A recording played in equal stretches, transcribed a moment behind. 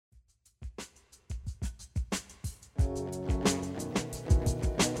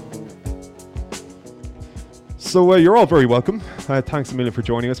So you're all very welcome. Thanks a million for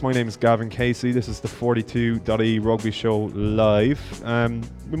joining us. My name is Gavin Casey. This is the 42.e Rugby Show live.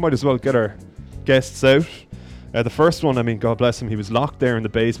 We might as well get our guests out. The first one, I mean, God bless him, he was locked there in the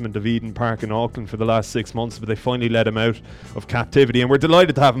basement of Eden Park in Auckland for the last 6 months, but they finally let him out of captivity, and we're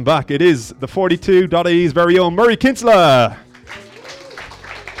delighted to have him back. It is the 42.e's very own Murray Kinsella.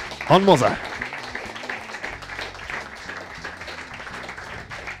 On Muzza.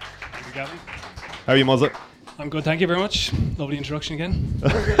 How are you, Muzza? I'm good, thank you very much. Lovely introduction again.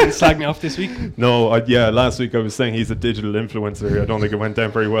 Didn't slag me off this week. No, last week I was saying he's a digital influencer. I don't think it went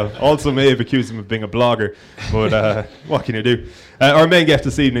down very well. Also may have accused him of being a blogger, but what can you do? Our main guest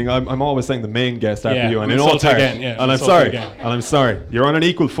this evening, I'm always saying the main guest after you, and in all part, and I'm sorry. You're on an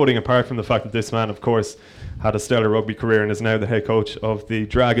equal footing apart from the fact that this man, of course, had a stellar rugby career and is now the head coach of the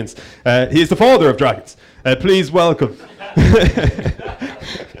Dragons. He is the father of Dragons. Please welcome.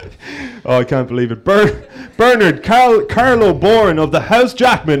 Oh, I can't believe it. Bernard Carlo Bourne of the House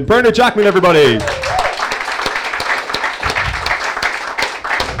Jackman. Bernard Jackman, everybody.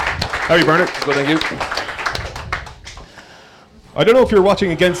 How are you, Bernard? Good, thank you. I don't know if you're watching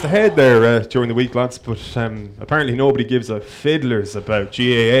Against the Head there during the week, lads, but apparently nobody gives a fiddlers about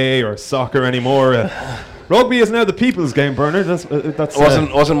GAA or soccer anymore. Rugby is now the people's game, Bernard. That's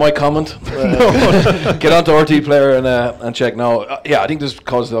wasn't my comment. Get on to RT Player and check now. I think this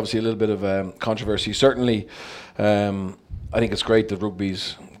caused obviously a little bit of controversy. Certainly, I think it's great that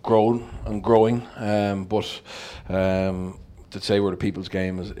rugby's grown and growing, but to say we're the people's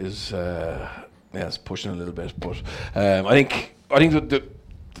game is it's pushing a little bit. But I think the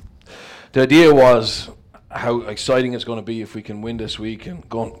idea was how exciting it's going to be if we can win this week and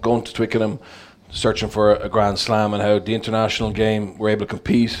going to Twickenham, searching for a Grand Slam, and how the international game we're able to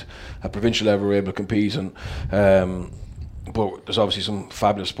compete at provincial level, we're able to compete, and but there's obviously some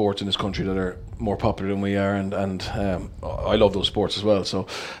fabulous sports in this country that are more popular than we are, and I love those sports as well. So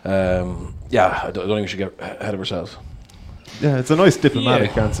I don't think we should get ahead of ourselves. Yeah, it's a nice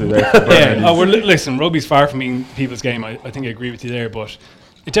diplomatic answer there. Listen, rugby's far from being people's game. I think I agree with you there, but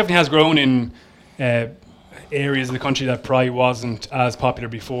it definitely has grown in areas of the country that probably wasn't as popular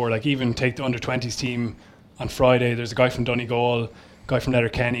before. Like, even take the under-20s team on Friday, there's a guy from Donegal, guy from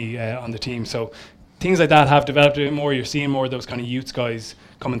Letterkenny on the team. So things like that have developed a bit more. You're seeing more of those kind of youths guys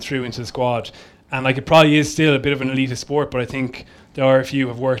coming through into the squad. And like, it probably is still a bit of an elitist sport, but I think there are a few who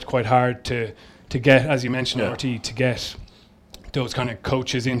have worked quite hard to get, as you mentioned, RT, to get those kind of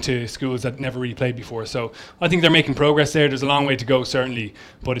coaches into schools that never really played before. So I think they're making progress there. There's a long way to go, certainly,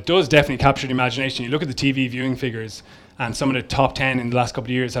 but it does definitely capture the imagination. You look at the TV viewing figures, and some of the top 10 in the last couple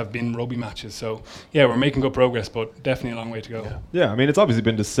of years have been rugby matches. So yeah, we're making good progress, but definitely a long way to go. Yeah, I mean, it's obviously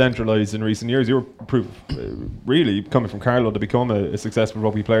been decentralised in recent years. You were really coming from Carlow to become a successful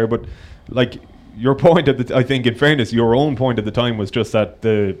rugby player, but like, your point I think, in fairness, your own point at the time was just that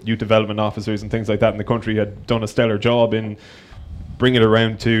the youth development officers and things like that in the country had done a stellar job in bring it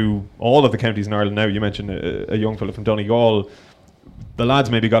around to all of the counties in Ireland now. You mentioned a young fella from Donegal. The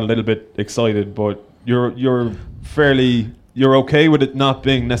lads maybe got a little bit excited, but you're okay with it not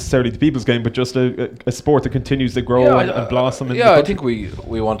being necessarily the people's game, but just a sport that continues to grow and blossom. I think we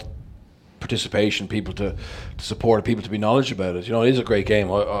want participation, people to support it, people to be knowledgeable about it. You know, it is a great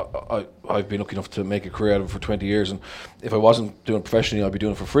game. I've been lucky enough to make a career out of it for 20 years, and if I wasn't doing it professionally, I'd be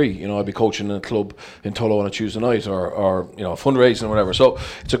doing it for free. You know, I'd be coaching in a club in Tullow on a Tuesday night, or you know, fundraising or whatever. So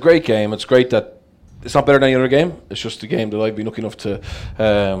it's a great game. It's great that it's not better than any other game. It's just a game that I've been lucky enough to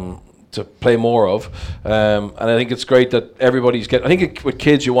play more of, and I think it's great that everybody's I think with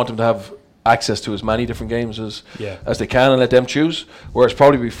kids, you want them to have access to as many different games as they can, and let them choose. Whereas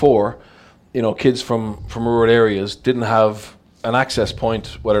probably before, you know, kids from rural areas didn't have an access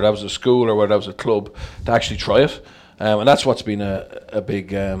point, whether that was a school or whether that was a club, to actually try it, and that's what's been a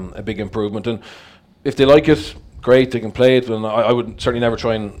big improvement. And if they like it, great, they can play it. And I would certainly never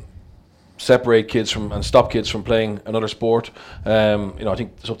try and separate kids from and stop kids from playing another sport. You know, I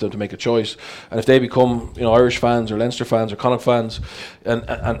think it's up to them to make a choice. And if they become, you know, Irish fans or Leinster fans or Connacht fans, and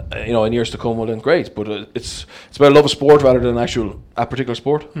you know, in years to come, well then great. But it's about love of sport rather than a particular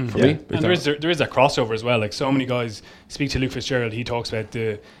sport for me. And there is that crossover as well. Like, so many guys speak to Luke Fitzgerald. He talks about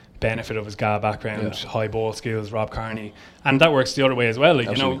the benefit of his GA background, high ball skills, Rob Carney, and that works the other way as well. Like,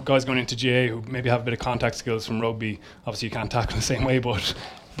 absolutely. You know, guys going into GA who maybe have a bit of contact skills from rugby, obviously you can't tackle the same way, but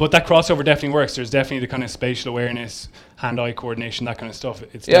that crossover definitely works. There's definitely the kind of spatial awareness, hand-eye coordination, that kind of stuff.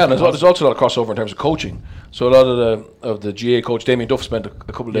 And there's also a lot of crossover in terms of coaching. So a lot of the GA coach, Damien Duff, spent a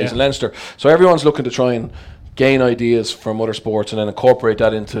couple of days in Leinster. So everyone's looking to try and gain ideas from other sports and then incorporate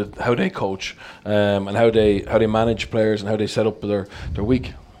that into how they coach, and how they manage players and how they set up their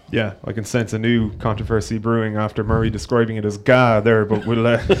week. Yeah, I can sense a new controversy brewing after Murray describing it as "ga" there, but we'll.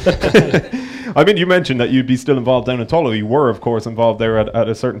 I mean, you mentioned that you'd be still involved down in Tullow. You were, of course, involved there at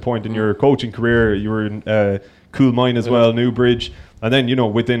a certain point in your coaching career. You were in Coolmine as well, Newbridge, and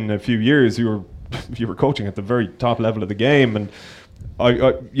then within a few years you were coaching at the very top level of the game. And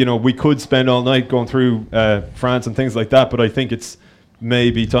I we could spend all night going through France and things like that, but I think it's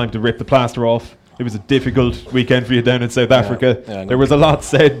maybe time to rip the plaster off. It was a difficult weekend for you down in South Africa. There was a lot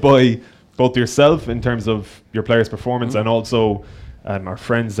said by both yourself in terms of your players' performance, and also our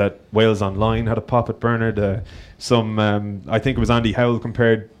friends at Wales Online had a pop at Bernard. I think it was Andy Howell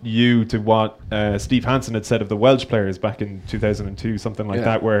compared you to what Steve Hansen had said of the Welsh players back in 2002, something like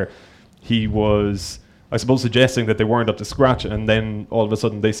that, where he was, I suppose, suggesting that they weren't up to scratch, and then all of a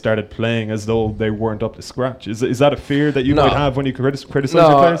sudden they started playing as though they weren't up to scratch. Is that a fear that you might have when you criticise your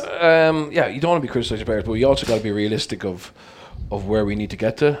players? Yeah, you don't want to be criticising players, but you also got to be realistic of where we need to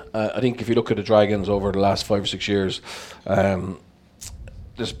get to. I think if you look at the Dragons over the last 5 or 6 years,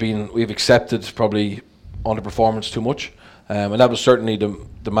 we've accepted probably underperformance too much, and that was certainly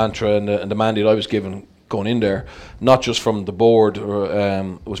the mantra and the mandate I was given going in there, not just from the board, it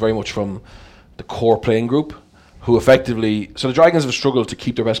was very much from the core playing group, who effectively, so the Dragons have struggled to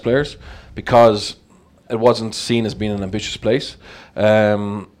keep their best players because it wasn't seen as being an ambitious place,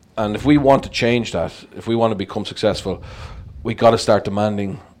 and if we want to change that, if we want to become successful, we got to start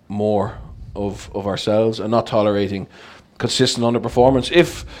demanding more of ourselves and not tolerating consistent underperformance.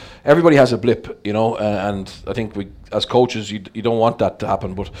 If everybody has a blip, and I think we, as coaches, you don't want that to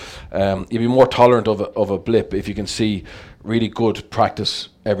happen, but you'd be more tolerant of a blip if you can see really good practice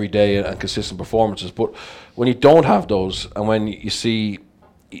every day and consistent performances. But when you don't have those, and when you see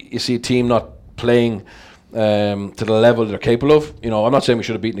a team not playing to the level they're capable of, I'm not saying we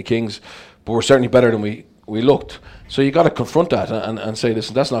should have beaten the Kings, but we're certainly better than we looked. So you got to confront that and say,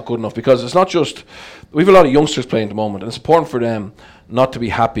 listen, that's not good enough, because it's not just, we have a lot of youngsters playing at the moment, and it's important for them not to be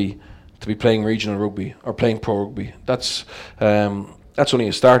happy to be playing regional rugby or playing pro rugby. That's only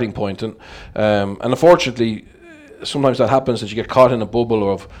a starting point, and unfortunately sometimes that happens, that you get caught in a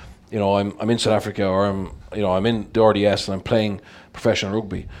bubble of, I'm in South Africa, or I'm in the RDS and I'm playing professional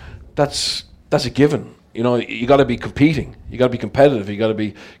rugby. That's a given. You got to be competing. You got to be competitive. You got to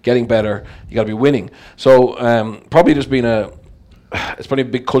be getting better. You got to be winning. So probably there's been it's probably a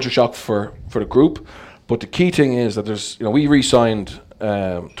big culture shock for the group. But the key thing is that there's, we re-signed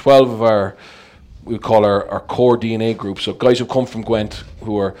 12 of our, we call our core DNA group. So guys who come from Gwent,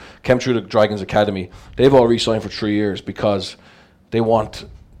 who came through the Dragons Academy, they've all re-signed for 3 years because they want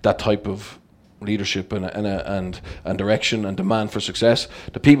that type of leadership and direction and demand for success.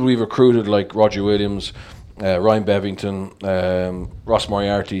 The people we've recruited, like Roger Williams, Ryan Bevington, Ross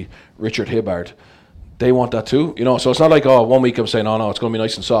Moriarty, Richard Hibbard, they want that too. So it's not like, 1 week I'm saying, no, it's going to be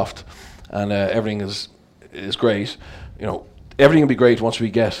nice and soft and everything is great. Everything will be great once we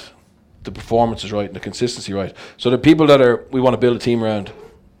get the performances right and the consistency right. So the people that we want to build a team around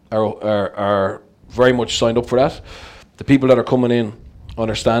are very much signed up for that. The people that are coming in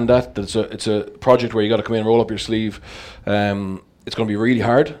understand that it's a project where you got to come in, roll up your sleeve. It's going to be really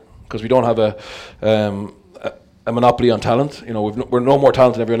hard because we don't have a monopoly on talent. We're no more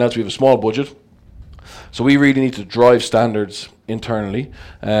talented than everyone else. We have a small budget, so we really need to drive standards internally,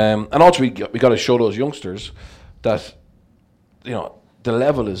 and also we got to show those youngsters that the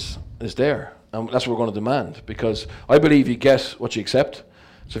level is there, and that's what we're going to demand, because I believe you get what you accept.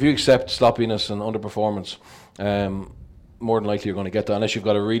 So if you accept sloppiness and underperformance, more than likely you're going to get that, unless you've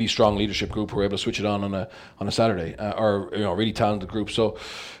got a really strong leadership group who are able to switch it on a Saturday, or a really talented group. So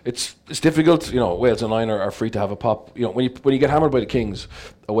it's difficult. Wales Online are free to have a pop. When you get hammered by the Kings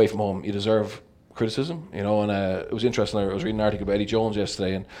away from home, you deserve criticism. And it was interesting. I was reading an article about Eddie Jones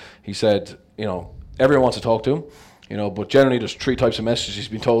yesterday, and he said, everyone wants to talk to him, but generally there's 3 types of messages he's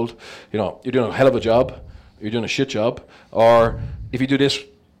been told. You're doing a hell of a job, you're doing a shit job, or if you do this,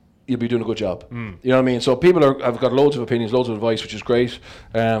 you'll be doing a good job. You know what I mean? So people have got loads of opinions, loads of advice, which is great.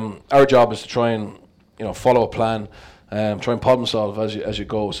 Our job is to try and follow a plan, try and problem solve as you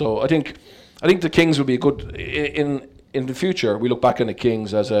go. So I think the Kings will be a good in the future. We look back on the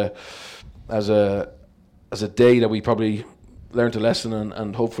Kings as a day that we probably learned a lesson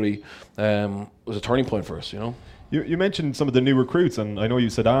and hopefully was a turning point for us. You mentioned some of the new recruits, and I know you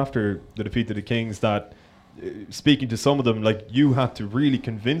said after the defeat of the Kings that speaking to some of them, like, you had to really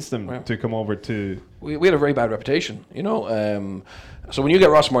convince them to come over to... We had a very bad reputation, so when you get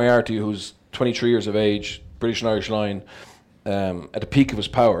Ross Moriarty, who's 23 years of age, British and Irish line, at the peak of his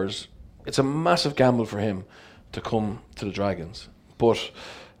powers, it's a massive gamble for him to come to the Dragons. But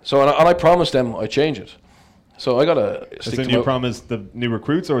and I promised them I'd change it. So I got to As stick in to you my, promised the new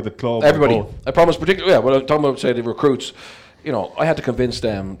recruits or the club? or everybody. both? I promised particularly, yeah, well, I'm talking about, say, the recruits. You know, I had to convince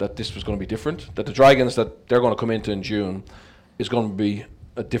them that this was going to be different, that the Dragons that they're going to come into in June is going to be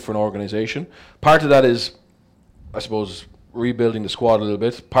a different organisation. Part of that is, I suppose, rebuilding the squad a little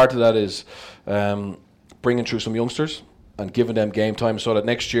bit. Part of that is bringing through some youngsters and giving them game time so that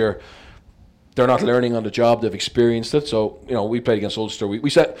next year they're not learning on the job, they've experienced it. So, you know, we played against Ulster.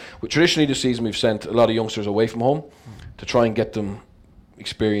 Traditionally this season we've sent a lot of youngsters away from home to try and get them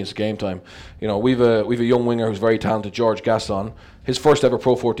experience game time. You know, we've a young winger who's very talented, George Gasson. His first ever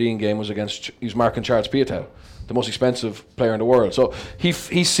Pro 14 game was he's marking Charles Piatel, the most expensive player in the world. So he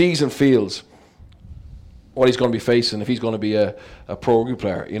sees and feels what he's going to be facing if he's going to be a pro rugby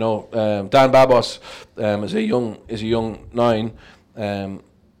player. You know, Dan Babos is a young 9.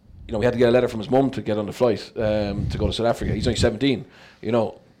 You know, we had to get a letter from his mum to get on the flight to go to South Africa. He's only 17, you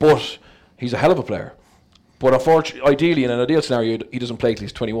know, but he's a hell of a player. But unfortunately, ideally, in an ideal scenario, he doesn't play till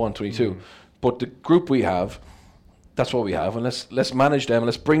he's 21, 22. But the group we have, that's what we have, and let's manage them, and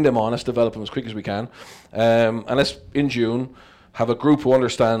let's bring them on, let's develop them as quick as we can, and let's, in June, have a group who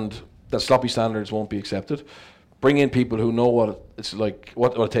understand that sloppy standards won't be accepted. Bring in people who know what it's like,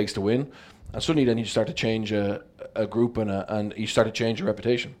 what it takes to win, and suddenly then you start to change a group and you start to change your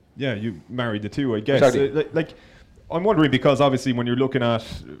reputation. Yeah, you married the two, I guess. Exactly. Like, I'm wondering because obviously when you're looking at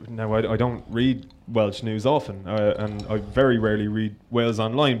now, I don't read Welsh news often, and I very rarely read Wales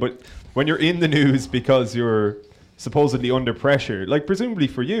Online. But when you're in the news because you're supposedly under pressure, like presumably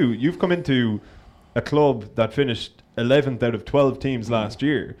for you, you've come into a club that finished 11th out of 12 teams last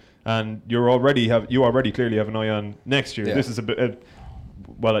year, and you already clearly have an eye on next year. Yeah. This is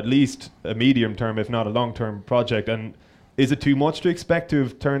well, at least a medium term, if not a long term project. And is it too much to expect to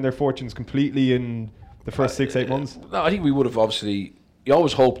have turned their fortunes completely in the first 6-8 months? No, I think we would have obviously. You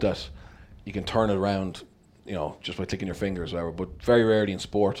always hope that you can turn it around, you know, just by clicking your fingers, or whatever. But very rarely in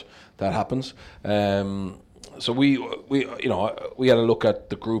sport that happens. So we you know, we had a look at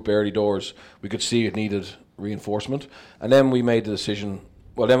the group early doors. We could see it needed reinforcement, and then we made the decision.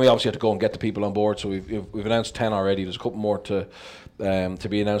 Well, then we obviously had to go and get the people on board. So we've announced 10 already. There's a couple more to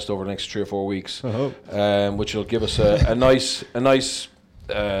be announced over the next 3 or 4 weeks, which will give us a nice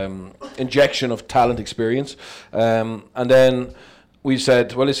injection of talent experience. And then we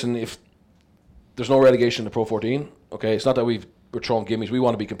said, well, listen, if there's no relegation in the Pro 14, okay, it's not that we're throwing gimmies. We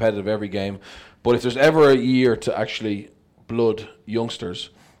want to be competitive every game. But if there's ever a year to actually blood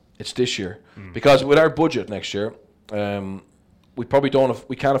youngsters, it's this year. Because with our budget next year, we probably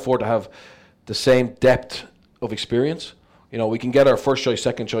we can't afford to have the same depth of experience. You know, we can get our first choice,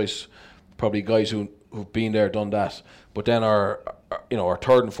 second choice, probably guys who've been there, done that. But then our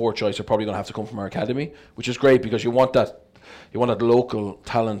third and fourth choice are probably going to have to come from our academy, which is great because you want that local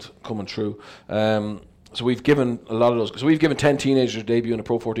talent coming through. So we've given a lot of those. So we've given 10 teenagers a debut in the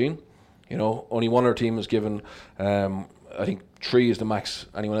Pro 14. You know, only one other team has given. I think 3 is the max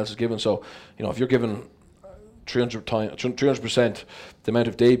anyone else has given. So, you know, if you're given 300% the amount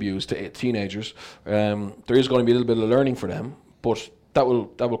of debuts to teenagers, there is going to be a little bit of learning for them, but that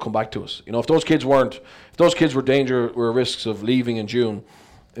will come back to us. You know, if those kids were risks of leaving in June,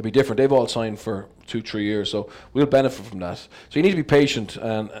 it'd be different. They've all signed for 2-3 years, so we'll benefit from that. So you need to be patient,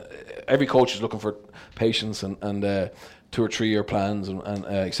 and every coach is looking for patience and 2 or 3 year plans and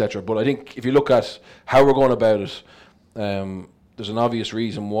etc. But I think if you look at how we're going about it, there's an obvious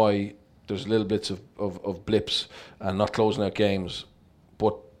reason why there's little bits of blips and not closing out games,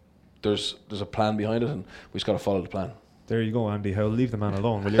 but there's a plan behind it, and we just got to follow the plan. There you go, Andy Howell. Leave the man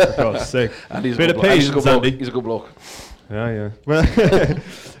alone, will you, for God's sake? And he's bit of patience, Andy. He's a good bloke. Yeah. Well,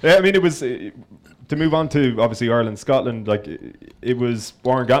 yeah, I mean, it was to move on to obviously Ireland, Scotland. Like it was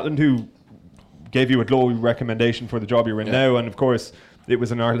Warren Gatland who gave you a glowing recommendation for the job you're in now, and of course it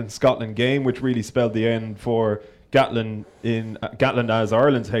was an Ireland-Scotland game, which really spelled the end for Gatland as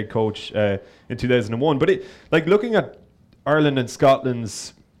Ireland's head coach in 2001. But looking at Ireland and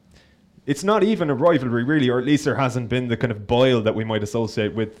Scotland's, it's not even a rivalry really, or at least there hasn't been the kind of boil that we might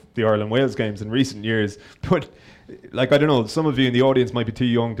associate with the Ireland-Wales games in recent years. But I don't know, some of you in the audience might be too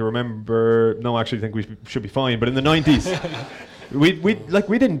young to remember. No, I actually think we should be fine. But in the 90s,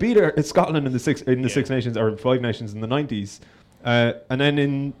 we didn't beat Scotland in the Six Nations or Five Nations in the 90s. And then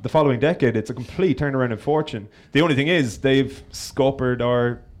in the following decade, it's a complete turnaround of fortune. The only thing is they've scuppered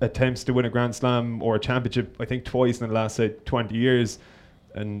our attempts to win a Grand Slam or a championship, I think, twice in the last, 20 years.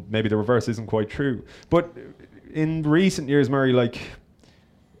 And maybe the reverse isn't quite true. But in recent years, Murray,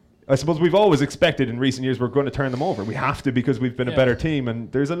 I suppose we've always expected in recent years we're going to turn them over. We have to because we've been a better team,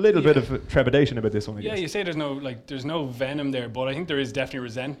 and there's a little bit of trepidation about this one. I guess. You say there's no venom there, but I think there is definitely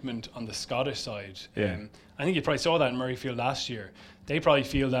resentment on the Scottish side. Yeah. I think you probably saw that in Murrayfield last year. They probably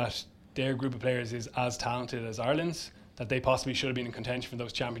feel that their group of players is as talented as Ireland's, that they possibly should have been in contention for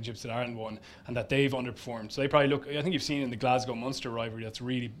those championships that Ireland won, and that they've underperformed. So they probably look, I think you've seen in the Glasgow-Munster rivalry that's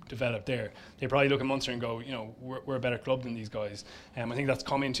really developed there, they probably look at Munster and go, we're a better club than these guys. I think that's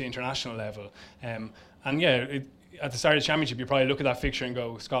come into international level. At the start of the championship, you probably look at that fixture and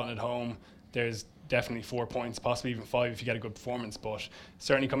go, Scotland at home, there's definitely 4 points, possibly even 5 if you get a good performance. But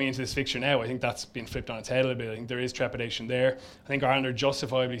certainly coming into this fixture now, I think that's been flipped on its head a little bit. I think there is trepidation there. I think Ireland are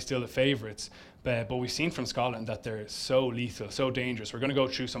justifiably still the favourites, but we've seen from Scotland that they're so lethal, so dangerous. We're going to go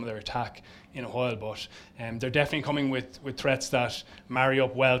through some of their attack in a while, but they're definitely coming with threats that marry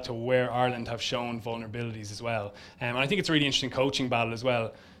up well to where Ireland have shown vulnerabilities as well. And I think it's a really interesting coaching battle as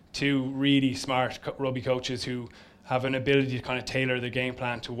well. Two really smart rugby coaches who have an ability to kind of tailor the game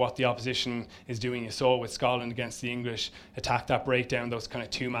plan to what the opposition is doing. You saw it with Scotland against the English, attack that breakdown, those kind of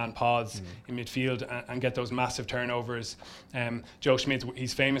two-man pods in midfield and get those massive turnovers. Joe Schmidt,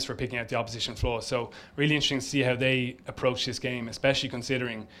 he's famous for picking out the opposition flaws. So really interesting to see how they approach this game, especially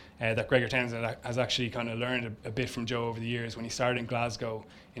considering that Gregor Townsend has actually kind of learned a bit from Joe over the years. When he started in Glasgow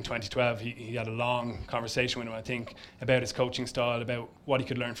in 2012, he had a long conversation with him, I think, about his coaching style, about what he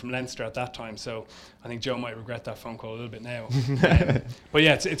could learn from Leinster at that time. So I think Joe might regret that phone call a little bit now. But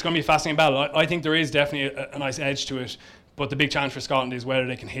yeah, it's going to be a fascinating battle. I think there is definitely a nice edge to it, but the big challenge for Scotland is whether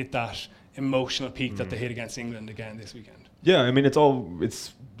they can hit that emotional peak that they hit against England again this weekend. Yeah, I mean,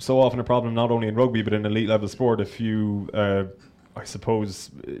 it's so often a problem not only in rugby but in elite level sport. If you I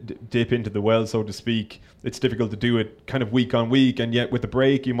suppose dip into the well, so to speak, it's difficult to do it kind of week on week, and yet with the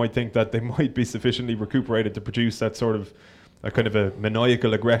break you might think that they might be sufficiently recuperated to produce that sort of a kind of a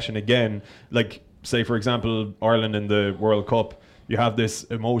maniacal aggression again. Like, say for example, Ireland in the World Cup, you have this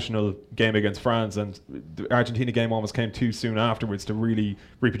emotional game against France, and the Argentina game almost came too soon afterwards to really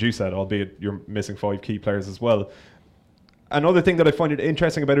reproduce that, albeit you're missing 5 key players as well. Another thing that I find it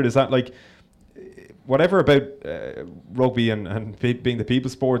interesting about it is that, like, whatever about rugby and being the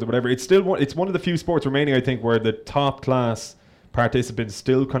people's sport or whatever, it's one of the few sports remaining, I think, where the top class participants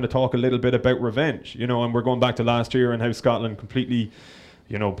still kind of talk a little bit about revenge, and we're going back to last year and how Scotland completely,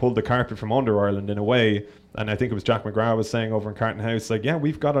 pulled the carpet from under Ireland in a way. And I think it was Jack McGrath was saying over in Carton House, like, yeah,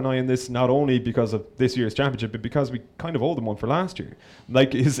 we've got an eye on this not only because of this year's championship, but because we kind of owe them one for last year.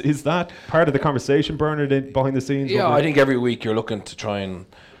 Like, is that part of the conversation, Bernard, behind the scenes? Yeah, I think every week you're looking to try and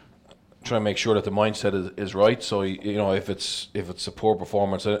make sure that the mindset is right. So if it's a poor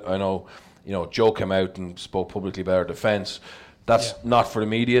performance, I know Joe came out and spoke publicly about our defence. That's not for the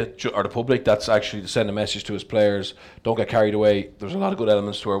media or the public. That's actually to send a message to his players. Don't get carried away. There's a lot of good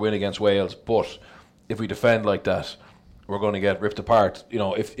elements to our win against Wales, but if we defend like that, we're going to get ripped apart.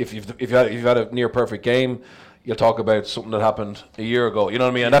 If you've had a near perfect game, you'll talk about something that happened a year ago. You know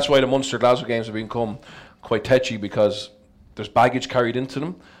what I mean? And that's why the Munster Glasgow games have become quite touchy, because there's baggage carried into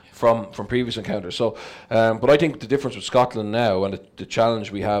them from previous encounters. So, but I think the difference with Scotland now and the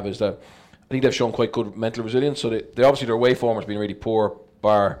challenge we have is that I think they've shown quite good mental resilience. So they obviously, their away form has been really poor,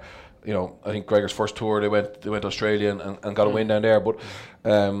 bar, I think Gregor's first tour they went to Australia and got a win down there, but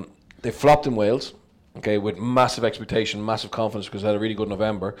they flopped in Wales, okay, with massive expectation, massive confidence, because they had a really good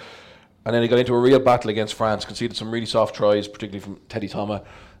November, and then they got into a real battle against France, conceded some really soft tries, particularly from Teddy Thomas. It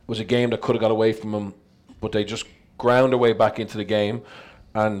was a game that could have got away from them, but they just ground their way back into the game,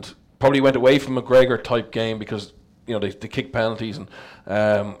 and probably went away from a Gregor type game because they kicked penalties and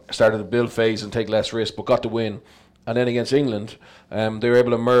started the build phase and take less risk, but got the win. And then against England, they were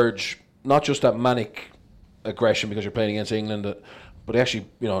able to merge not just that manic aggression because you're playing against England, but they actually,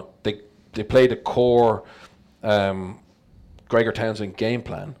 they played the core Gregor Townsend game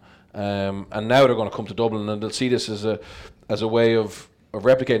plan, and now they're going to come to Dublin and they'll see this as a way of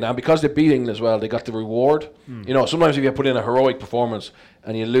replicating. And because they beat England as well, they got the reward. Sometimes if you put in a heroic performance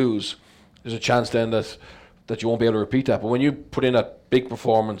and you lose, there's a chance then that you won't be able to repeat that. But when you put in a big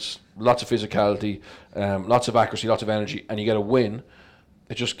performance, lots of physicality, lots of accuracy, lots of energy, and you get a win,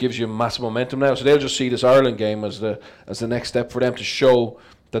 it just gives you massive momentum now. So they'll just see this Ireland game as the next step for them to show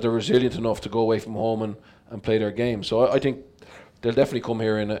that they're resilient enough to go away from home and play their game. So I think they'll definitely come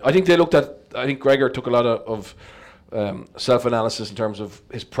here. I think Gregor took a lot of self-analysis in terms of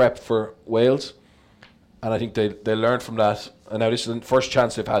his prep for Wales, and I think they learned from that. And now this is the first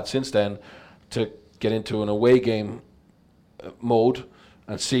chance they've had since then to get into an away game mode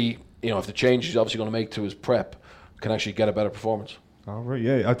and see, if the change he's obviously going to make to his prep can actually get a better performance. All right,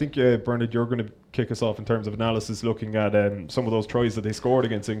 yeah. I think, Bernard, you're going to kick us off in terms of analysis, looking at some of those tries that they scored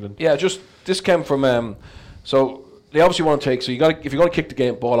against England. Yeah, just this came from. So they obviously want to take. So if you got to kick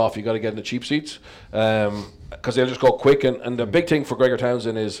the ball off, you got to get in the cheap seats because they'll just go quick. And the big thing for Gregor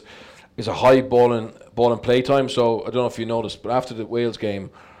Townsend is a high ball and play time. So I don't know if you noticed, but after the Wales game,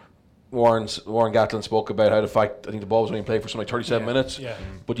 Warren Gatland spoke about how the fact I think the ball was only played for something like 37 minutes. Yeah.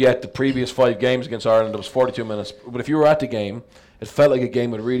 But yet the previous 5 games against Ireland, it was 42 minutes. But if you were at the game, it felt like a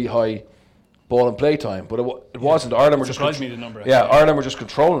game with really high ball and play time. But it wasn't. Ireland were just surprised me the number. Yeah, Ireland were just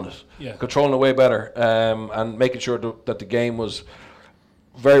controlling it. Yeah. Controlling it way better and making sure that the game was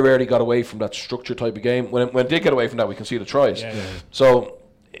very rarely got away from that structure type of game. When it did get away from that, we can see the tries. Yeah. So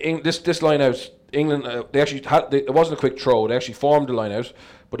this line out, England, they actually it wasn't a quick throw. They actually formed the line out,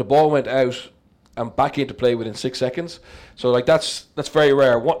 but the ball went out and back into play within 6 seconds. So like that's very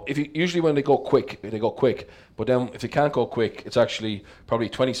rare. Usually when they go quick, But then if they can't go quick, it's actually probably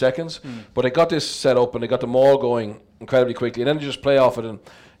 20 seconds. But they got this set up and they got the maul going incredibly quickly, and then they just play off it, and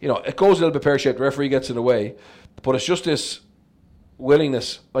it goes a little bit pear-shaped. The referee gets in the way, but it's just this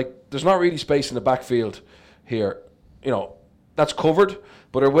willingness. Like there's not really space in the backfield here. That's covered,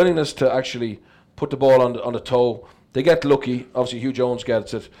 but their willingness to actually put the ball on the toe. They get lucky. Obviously, Hugh Jones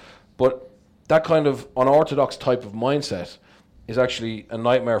gets it, but that kind of unorthodox type of mindset is actually a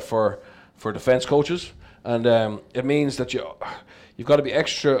nightmare for defence coaches, and it means that you've got to be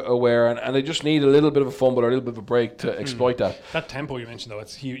extra aware, and they just need a little bit of a fumble or a little bit of a break to exploit that. That tempo you mentioned, though,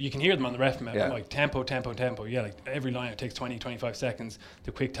 you can hear them on the ref, like tempo. Yeah, like every line it takes 20, 25 seconds.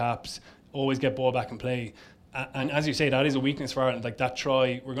 The quick taps, always get ball back in play. And as you say, that is a weakness for Ireland. Like that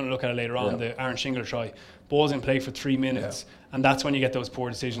try, we're going to look at it later on, the Aaron Shingler try. Ball's in play for 3 minutes, and that's when you get those poor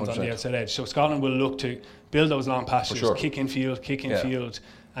decisions 100%. On the outside edge. So Scotland will look to build those long passages, kick in field,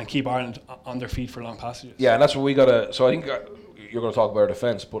 and keep Ireland on their feet for long passages. Yeah, and that's what we got to... So I think you're going to talk about our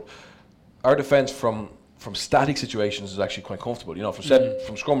defence, but our defence from static situations is actually quite comfortable.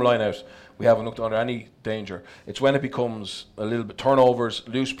 From scrum line out, we haven't looked under any danger. It's when it becomes a little bit turnovers,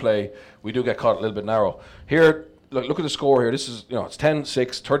 loose play, we do get caught a little bit narrow. Here, look at the score here. This is, it's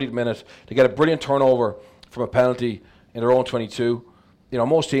 10-6, 30th minute. They get a brilliant turnover from a penalty in their own 22.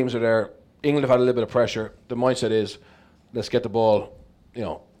 Most teams are there. England have had a little bit of pressure. The mindset is, let's get the ball,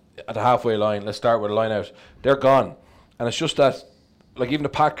 at the halfway line. Let's start with a line out. They're gone. And it's just that, like even the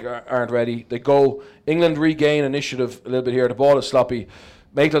pack aren't ready. They go, England regain initiative a little bit here. The ball is sloppy.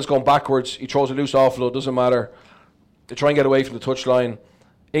 Maitland's going backwards. He throws a loose offload. Doesn't matter. They try and get away from the touchline.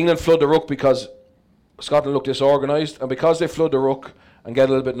 England flood the ruck because Scotland look disorganised, and because they flood the ruck and get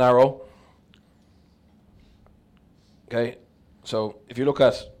a little bit narrow. Okay, so if you look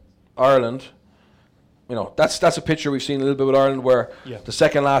at Ireland, that's a picture we've seen a little bit with Ireland where the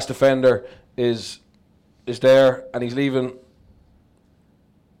second last defender is there and he's leaving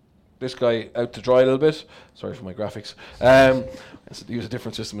this guy out to dry a little bit. Sorry for my graphics. Use a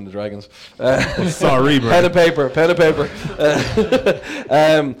different system in the Dragons. Sorry, bro. Pen and paper.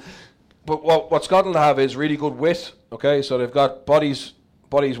 But what Scotland have is really good width. Okay, so they've got bodies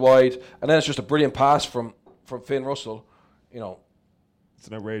wide, and then it's just a brilliant pass from Finn Russell. It's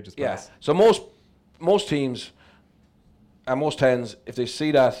an outrageous pass. Yeah. So most teams and most tens, if they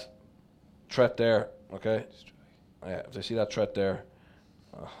see that threat there, okay, if they see that threat there.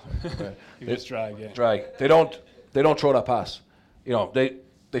 You just drag. They don't throw that pass.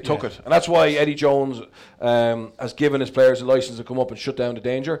 They took it, and that's why Eddie Jones has given his players a license to come up and shut down the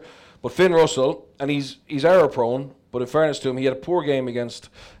danger. But Finn Russell, and he's error prone, but in fairness to him, he had a poor game against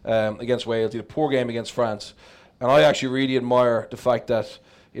Wales. He had a poor game against France, and I actually really admire the fact that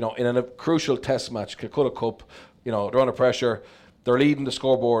in a crucial Test match, Calcutta Cup, they're under pressure, they're leading the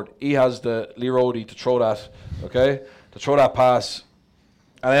scoreboard. He has the Lee Roddy to throw that pass.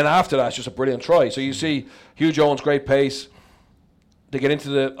 And then after that, it's just a brilliant try. So you see Hugh Jones, great pace. They get into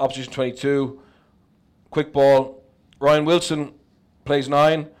the opposition 22. Quick ball. Ryan Wilson plays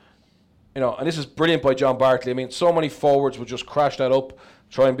 9. And this is brilliant by John Bartley. I mean, so many forwards would just crash that up,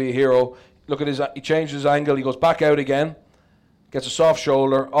 try and be a hero. Look at he changes his angle. He goes back out again. Gets a soft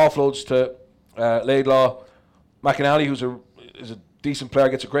shoulder. Offloads to Laidlaw. McInally, is a decent player,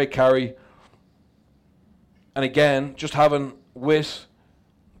 gets a great carry. And again, just having wit,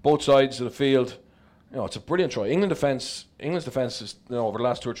 both sides of the field, it's a brilliant try. England's defence is, over the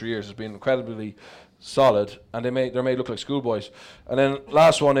last 2 or 3 years has been incredibly solid, and they're made look like schoolboys. And then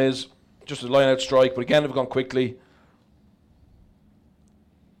last one is just a line-out strike, but again they've gone quickly,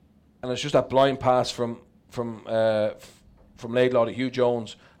 and it's just that blind pass from Laidlaw to Hugh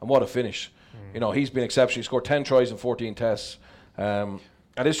Jones, and what a finish! He's been exceptional. He scored 10 tries in 14 tests, and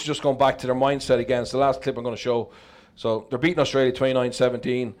this is just going back to their mindset again. It's the last clip I'm going to show. So they're beating Australia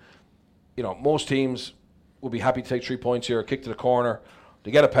 29-17. You know, most teams will be happy to take 3 points here, kick to the corner.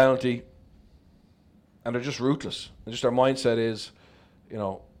 They get a penalty, and they're just ruthless. And just their mindset is, you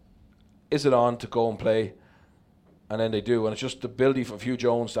know, is it on to go and play? And then they do. And it's just the ability for Hugh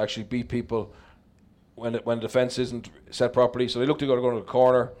Jones to actually beat people when the defence isn't set properly. So they look to go to the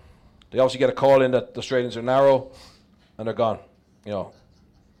corner. They obviously get a call in that the Australians are narrow, and they're gone. You know,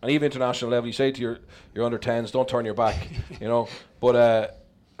 and even international level, you say to your under 10s, don't turn your back. You know, but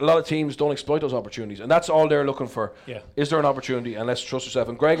a lot of teams don't exploit those opportunities, and that's all they're looking for. Yeah. Is there an opportunity? And let's trust yourself.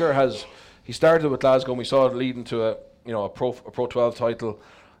 And Gregor he started with Glasgow, and we saw it leading to a Pro 12 title.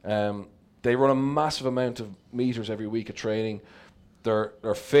 They run a massive amount of meters every week of training. They're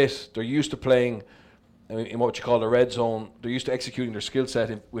fit. They're used to playing in what you call the red zone. They're used to executing their skill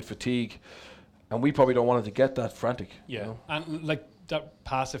set with fatigue, and we probably don't want it to get that frantic. Yeah, you know? and like that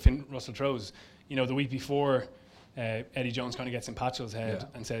pass that Finn Russell throws, you know, the week before, Eddie Jones kind of gets in Patchell's head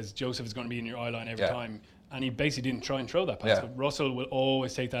and says Joseph is going to be in your eye line every time, and he basically didn't try and throw that pass. But Russell will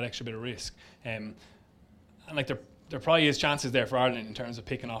always take that extra bit of risk, and like there probably is chances there for Ireland in terms of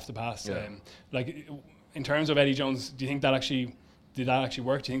picking off the pass. Like in terms of Eddie Jones, do you think that actually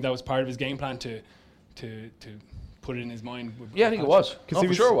work? Do you think that was part of his game plan to put it in his mind? Yeah, I think it was.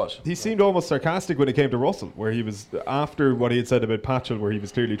 For sure it was. He seemed almost sarcastic when it came to Russell, where he was, after what he had said about Patchell, where he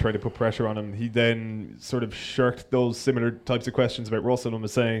was clearly trying to put pressure on him, he then sort of shirked those similar types of questions about Russell and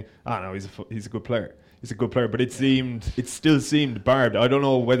was saying, no, he's a good player. He's a good player, but it still seemed barbed. I don't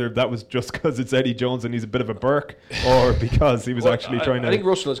know whether that was just because it's Eddie Jones and he's a bit of a Burke, or because he was actually trying to... I think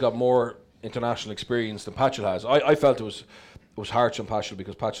Russell has got more international experience than Patchell has. I felt it was harsh on Patchell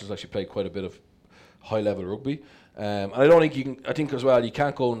because Patchell's actually played quite a bit of high-level rugby. And I don't think you can... I think as well, you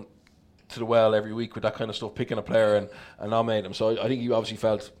can't go to the well every week with that kind of stuff, picking a player and nominating him. So I think he obviously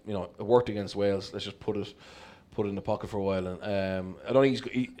felt, you know, it worked against Wales. Let's just put it in the pocket for a while. And I don't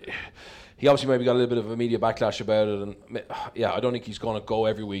think he obviously maybe got a little bit of a media backlash about it, and I don't think he's going to go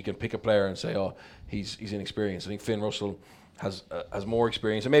every week and pick a player and say, he's inexperienced. I think Finn Russell has more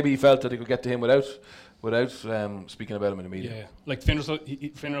experience, and maybe he felt that he could get to him without speaking about him in the media. Yeah, like Finn Russell,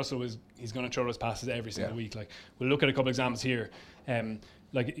 he's going to throw those passes every single week. Like we'll look at a couple of examples here.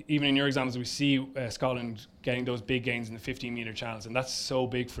 Like even in your examples, we see Scotland getting those big gains in the 15-metre channels, and that's so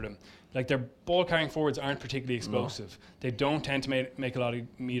big for them. Like their ball carrying forwards aren't particularly explosive. No. They don't tend to make a lot of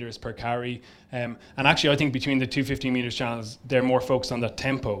meters per carry. And actually, I think between the two 15-metre channels, they're more focused on that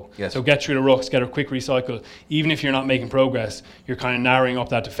tempo. Yes. So get through the rucks, get a quick recycle. Even if you're not making progress, you're kind of narrowing up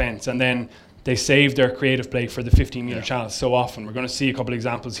that defence, and then they save their creative play for the 15-metre channels so often. We're going to see a couple of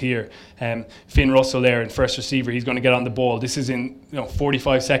examples here. Finn Russell there in first receiver, he's going to get on the ball. This is in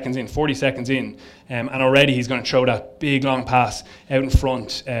 40 seconds in, and already he's going to throw that big long pass out in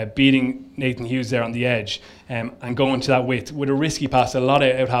front, beating Nathan Hughes there on the edge, and going to that width with a risky pass that a lot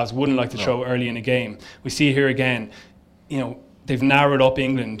of out-halves wouldn't like to throw early in a game. We see here again, they've narrowed up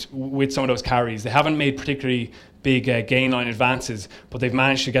England with some of those carries. They haven't made particularly big gain line advances, but they've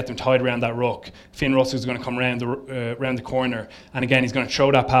managed to get them tied around that ruck. Finn Russell's going to come around the corner, and again he's going to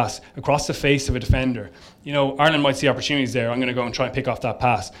throw that pass across the face of a defender. Ireland might see opportunities there. I'm going to go and try and pick off that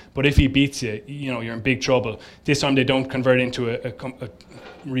pass, but if he beats you, you're in big trouble. This time they don't convert into a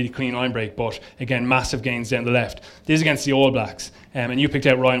really clean line break, but again massive gains down the left. This is against the All Blacks, and you picked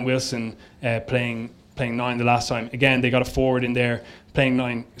out Ryan Wilson playing 9 the last time. Again, they got a forward in there playing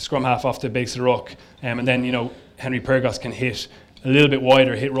 9, scrum half off the base of the ruck, and then Henry Pyrgos can hit a little bit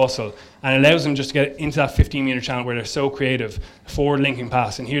wider, hit Russell, and allows them just to get into that 15-metre channel where they're so creative, forward linking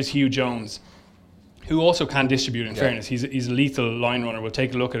pass. And here's Hugh Jones, who also can distribute, in fairness. He's a lethal line runner. We'll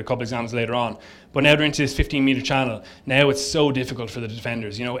take a look at a couple of examples later on. But now they're into this 15-metre channel. Now it's so difficult for the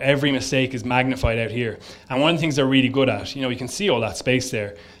defenders. Every mistake is magnified out here. And one of the things they're really good at, you can see all that space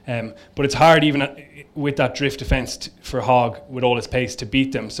there. But it's hard even with that drift defence for Hogg, with all his pace, to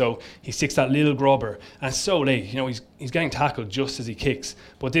beat them. So he sticks that little grubber. And so late, he's getting tackled just as he kicks.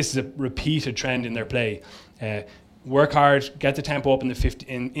 But this is a repeated trend in their play. Work hard, get the tempo up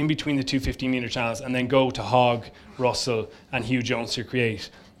in between the two 15-metre channels, and then go to Hogg, Russell and Hugh Jones to create.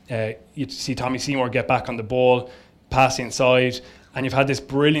 You see Tommy Seymour get back on the ball, pass inside, and you've had this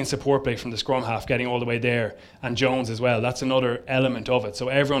brilliant support play from the scrum half getting all the way there, and Jones as well. That's another element of it. So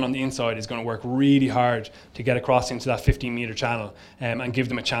everyone on the inside is going to work really hard to get across into that 15-metre channel and give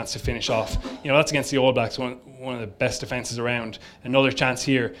them a chance to finish off. That's against the All Blacks, one of the best defences around. Another chance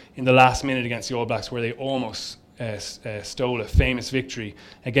here in the last minute against the All Blacks where they almost stole a famous victory.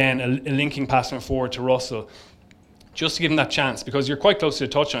 Again, a linking pass from forward to Russell, just to give him that chance, because you're quite close to the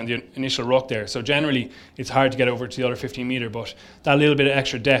touch on the initial ruck there. So generally, it's hard to get over to the other 15-metre, but that little bit of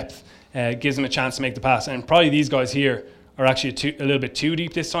extra depth gives them a chance to make the pass. And probably these guys here are actually a little bit too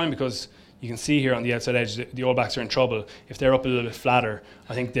deep this time, because you can see here on the outside edge the All Blacks are in trouble. If they're up a little bit flatter,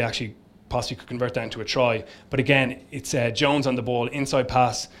 I think they actually possibly could convert that into a try. But again, it's Jones on the ball, inside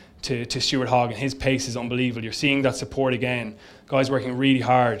pass to Stuart Hogg, and his pace is unbelievable. You're seeing that support again, guys working really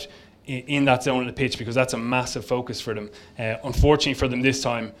hard in that zone of the pitch, because that's a massive focus for them. Unfortunately for them this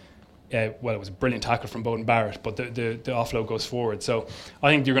time, it was a brilliant tackle from Beauden Barrett, but the offload goes forward. So I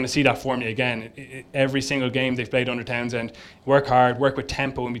think you're going to see that formula again. Every single game they've played under Townsend, work hard, work with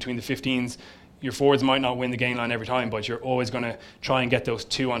tempo in between the 15s. Your forwards might not win the gain line every time, but you're always going to try and get those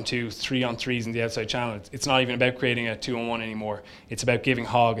 2-on-2, 3-on-3s in the outside channel. It's not even about creating a 2-on-1 anymore. It's about giving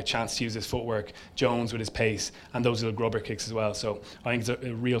Hogg a chance to use his footwork, Jones with his pace, and those little grubber kicks as well. So I think it's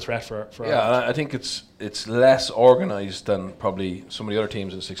a real threat for Ireland. I think it's less organised than probably some of the other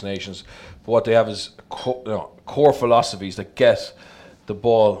teams in the Six Nations. But what they have is core philosophies that get the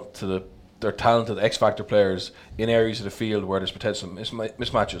ball to their talented X-factor players in areas of the field where there's potential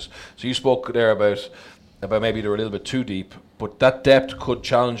mismatches. So you spoke there about maybe they're a little bit too deep, but that depth could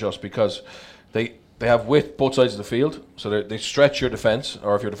challenge us, because they have width both sides of the field, so they stretch your defence,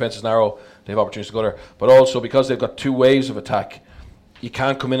 or if your defence is narrow, they have opportunities to go there. But also because they've got two waves of attack, you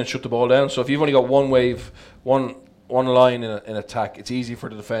can't come in and shut the ball down. So if you've only got one wave, one line in attack, it's easy for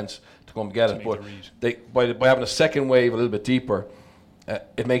the defence to go and get it. But by having a second wave a little bit deeper,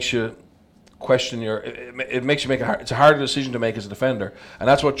 it makes you question it makes you make it's a harder decision to make as a defender. And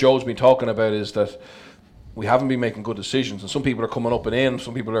that's what Joe's been talking about, is that we haven't been making good decisions, and some people are coming up and in,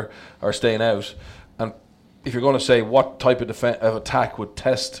 some people are staying out. And if you're going to say what type of attack would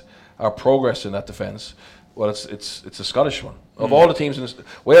test our progress in that defence, well, it's a Scottish one. Of all the teams in this,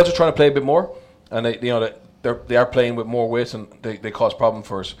 Wales are trying to play a bit more, and they are playing with more width, and they cause problem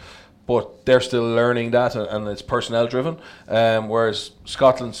for us. But they're still learning that, and it's personnel driven. Whereas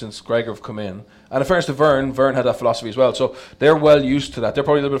Scotland, since Gregor have come in, and in fairness to Vern had that philosophy as well. So they're well used to that. They're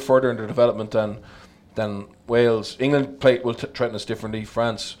probably a little bit further in their development than Wales. England will threaten us differently.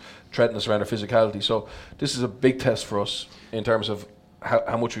 France threaten us around their physicality. So this is a big test for us in terms of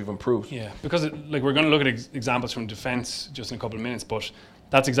how much we've improved. Yeah, because we're going to look at examples from defence just in a couple of minutes, but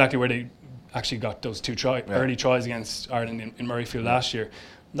that's exactly where they actually got those two early tries against Ireland in Murrayfield last year.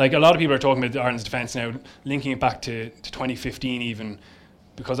 Like, a lot of people are talking about Ireland's defence now, linking it back to 2015 even,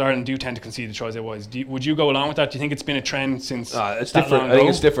 because Ireland do tend to concede the tries otherwise. Would you go along with that? Do you think it's been a trend since it's different? I think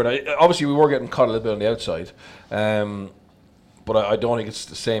it's different. Obviously, we were getting caught a little bit on the outside, but I don't think it's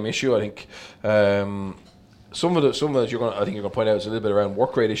the same issue. I think some of it you're going to point out is a little bit around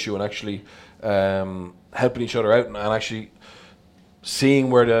work rate issue, and actually helping each other out and actually seeing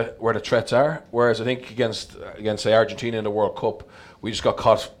where the threats are. Whereas I think against say Argentina in the World Cup, we just got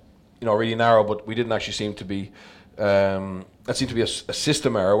caught, really narrow, but we didn't actually seem to be. That seemed to be a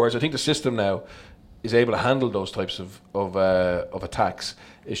system error. Whereas I think the system now is able to handle those types of attacks.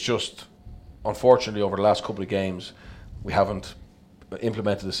 It's just, unfortunately, over the last couple of games, we haven't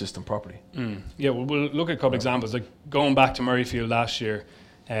implemented the system properly. Yeah, we'll look at a couple of examples. Like going back to Murrayfield last year,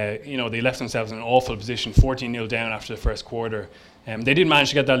 they left themselves in an awful position, 14-0 down after the first quarter. They did manage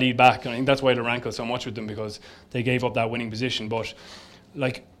to get that lead back, and I think that's why they rankled so much with them, because they gave up that winning position. But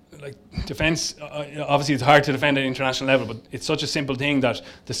like defence, obviously it's hard to defend at international level, but it's such a simple thing that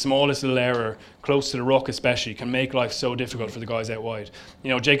the smallest little error, close to the ruck especially, can make life so difficult for the guys out wide.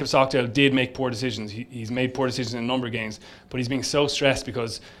 Jacob Stockdale did make poor decisions. He's made poor decisions in a number of games, but he's being so stressed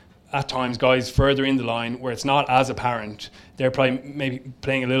because at times guys further in the line where it's not as apparent, they're probably maybe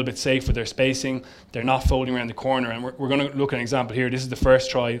playing a little bit safe with their spacing, they're not folding around the corner. And we're going to look at an example here. This is the first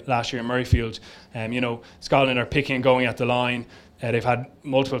try last year in Murrayfield. Scotland are picking and going at the line. They've had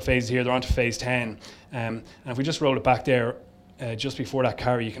multiple phases here. They're on to phase 10. And if we just roll it back there, just before that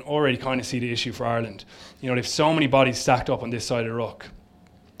carry, you can already kind of see the issue for Ireland. They've so many bodies stacked up on this side of the ruck.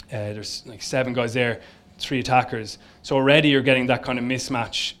 There's like 7 guys there, 3 attackers. So already you're getting that kind of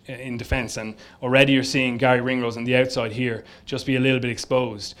mismatch in defence, and already you're seeing Gary Ringrose on the outside here just be a little bit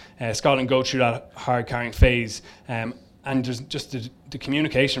exposed. Scotland go through that hard carrying phase, and there's just the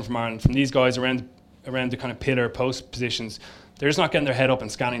communication from Ireland, from these guys around the kind of pillar post positions. They're just not getting their head up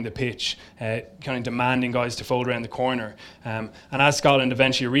and scanning the pitch, kind of demanding guys to fold around the corner. And as Scotland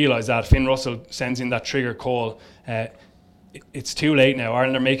eventually realise that, Finn Russell sends in that trigger call. It's too late now.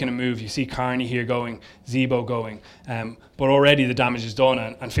 Ireland are making a move. You see Carney here going, Zebo going. But already the damage is done.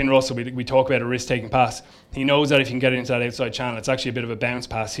 And Finn Russell, we talk about a risk-taking pass. He knows that if you can get it into that outside channel, it's actually a bit of a bounce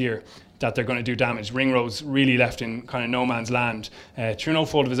pass here, that they're going to do damage. Ringrose really left in kind of no man's land. Through no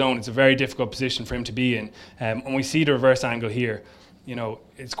fault of his own, it's a very difficult position for him to be in. And we see the reverse angle here.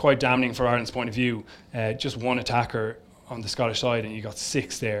 It's quite damning for Ireland's point of view. Just one attacker on the Scottish side, and you got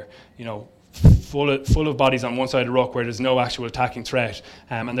 6 there, you know, full of bodies on one side of the ruck where there's no actual attacking threat,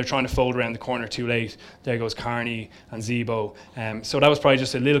 and they're trying to fold around the corner too late. There goes Carney and Zebo. So that was probably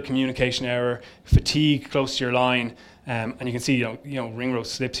just a little communication error, fatigue close to your line. And you can see, you know, Ringrose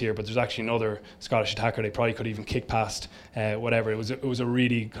slips here, but there's actually another Scottish attacker they probably could even kick past. Whatever, it was a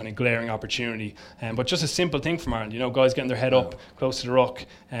really kind of glaring opportunity. But just a simple thing from Ireland, you know, guys getting their head up close to the ruck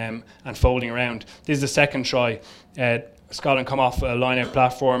and folding around. This is the second try. Scotland come off a line-out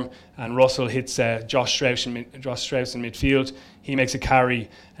platform, and Russell hits Josh Strauss in midfield. He makes a carry.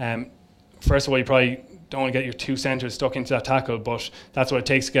 First of all, you probably don't want to get your 2 centres stuck into that tackle, but that's what it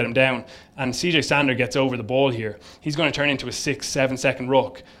takes to get him down. And CJ Stander gets over the ball here. He's going to turn into a 6-7 second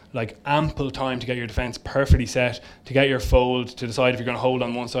ruck, like ample time to get your defence perfectly set, to get your fold, to decide if you're going to hold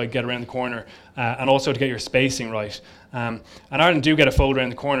on one side, get around the corner, and also to get your spacing right. And Ireland do get a fold around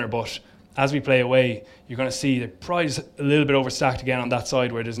the corner, but as we play away, you're going to see they're probably just a little bit overstacked again on that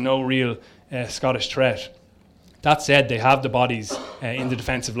side where there's no real Scottish threat. That said, they have the bodies in the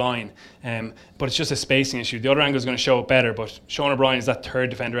defensive line, but it's just a spacing issue. The other angle is going to show it better, but Sean O'Brien is that third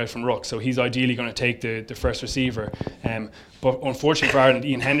defender out from ruck, so he's ideally going to take the first receiver. But unfortunately for Ireland,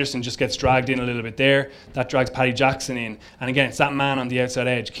 Ian Henderson just gets dragged in a little bit there. That drags Paddy Jackson in. And again, it's that man on the outside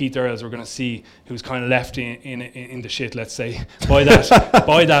edge, Keith Earls, we're going to see, who's kind of left in the shit, let's say, by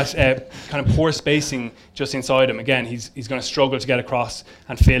that kind of poor spacing just inside him. Again, he's going to struggle to get across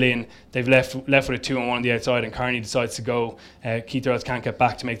and fill in. They've left with a 2-on-1 on the outside, and Carney decides to go. Keith Earls can't get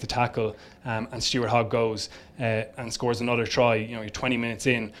back to make the tackle, and Stuart Hogg goes and scores another try. You know, you're 20 minutes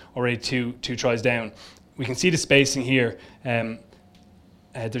in, already two tries down. We can see the spacing here.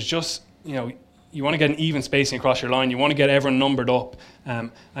 There's just, you know, you want to get an even spacing across your line. You want to get everyone numbered up.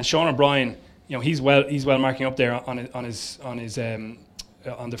 And Sean O'Brien, you know, he's well marking up there on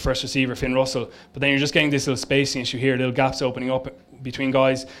the first receiver, Finn Russell. But then you're just getting this little spacing issue here, little gaps opening up between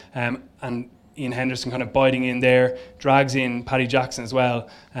guys, and Ian Henderson kind of biting in there, drags in Paddy Jackson as well.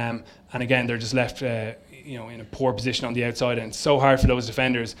 And again, they're just left in a poor position on the outside, and it's so hard for those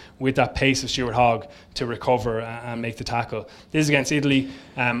defenders with that pace of Stuart Hogg to recover and make the tackle. This is against Italy,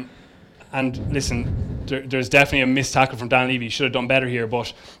 and listen, there's definitely a missed tackle from Dan Levy. He should have done better here,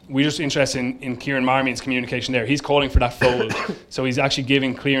 but we're just interested in Kieran Marmion's communication there. He's calling for that fold, so he's actually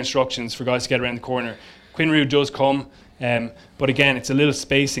giving clear instructions for guys to get around the corner. Quinn Roux does come, but again, it's a little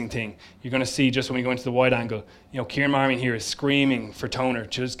spacing thing. You're going to see just when we go into the wide angle, you know, Kieran Marmion here is screaming for Toner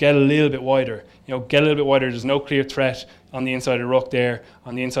to just get a little bit wider. You know, get a little bit wider. There's no clear threat on the inside of the ruck there,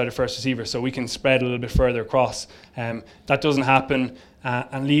 on the inside of first receiver, so we can spread a little bit further across. That doesn't happen,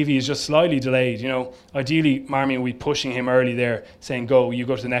 and Levy is just slightly delayed. You know, ideally Marmion would be pushing him early there, saying go, you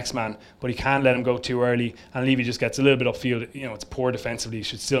go to the next man, but he can't let him go too early, and Levy just gets a little bit upfield. You know, it's poor defensively. He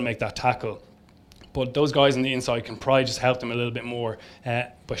should still make that tackle. But those guys on the inside can probably just help them a little bit more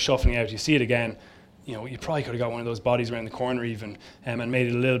by shuffling out. You see it again. You know, you probably could have got one of those bodies around the corner even and made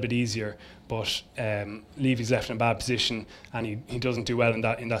it a little bit easier. But Levy's left in a bad position, and he doesn't do well in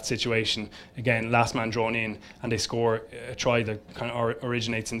that situation. Again, last man drawn in, and they score a try that kind of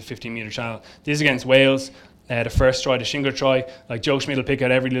originates in the 15-metre channel. This is against Wales. The first try, the shingle try, like Joe Schmidt will pick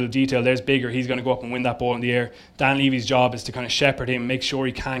out every little detail. There's Bigger, he's going to go up and win that ball in the air. Dan Levy's job is to kind of shepherd him, make sure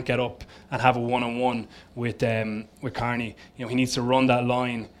he can't get up and have a one-on-one with Carney. You know, he needs to run that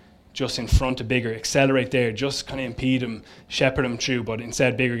line just in front of Bigger, accelerate there, just kind of impede him, shepherd him through, but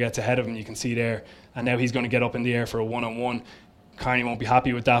instead Bigger gets ahead of him, you can see there, and now he's going to get up in the air for a one-on-one. Carney won't be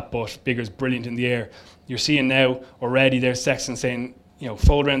happy with that, but Bigger's brilliant in the air. You're seeing now already there's Sexton saying, you know,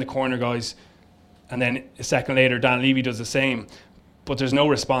 fold around the corner, guys. And then a second later, Dan Levy does the same. But there's no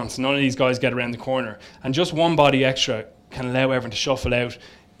response. None of these guys get around the corner. And just one body extra can allow everyone to shuffle out.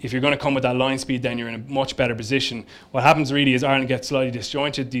 If you're going to come with that line speed, then you're in a much better position. What happens really is Ireland gets slightly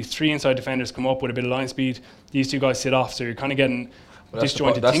disjointed. These three inside defenders come up with a bit of line speed. These two guys sit off. So you're kind of getting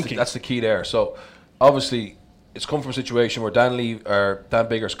disjointed thinking. That's the key there. So obviously, it's come from a situation where Dan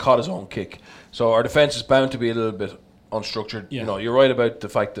Bigger's caught his own kick. So our defence is bound to be a little bit unstructured. Yeah. You know, you're right about the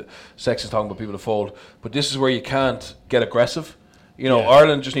fact that Sexton's talking about people to fold, but this is where you can't get aggressive. You know,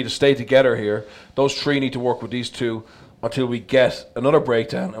 Ireland just need to stay together here. Those three need to work with these two until we get another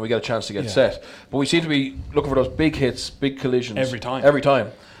breakdown and we get a chance to get set. But we seem to be looking for those big hits, big collisions every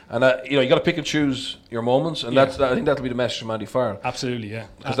time. And you know, you got to pick and choose your moments, and I think that'll be the message from Andy Farrell. Absolutely, yeah.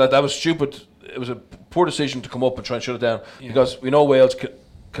 Because that was stupid. It was a poor decision to come up and try and shut it down because we know Wales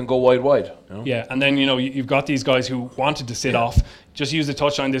can go wide. You know? Yeah, and then you know you've got these guys who wanted to sit off. Just use the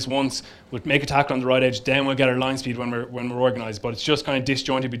touchline this once. We'll make a tackle on the right edge. Then we'll get our line speed when we're organised. But it's just kind of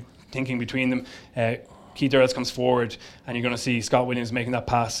disjointed thinking between them. Keith Earls comes forward, and you're going to see Scott Williams making that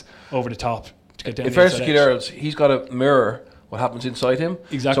pass over the top to get down. In fairness to Keith Earls, he's got to mirror what happens inside him.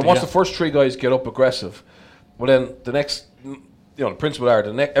 Exactly. So once the first 3 guys get up aggressive, well then the next, the principle are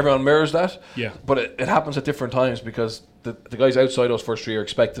everyone mirrors that. Yeah. But it happens at different times because the guys outside those first 3 are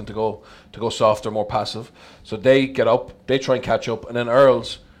expecting to go softer, more passive. So they get up, they try and catch up, and then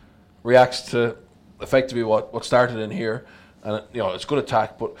Earls reacts to effectively what started in here. And it's good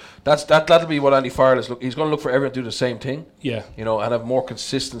attack, but that'll be what Andy Farrell is he's going to look for everyone to do the same thing. Yeah. And have more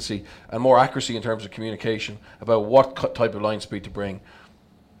consistency and more accuracy in terms of communication about what type of line speed to bring.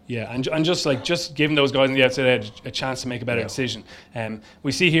 Yeah, and just giving those guys on the outside edge a chance to make a better decision.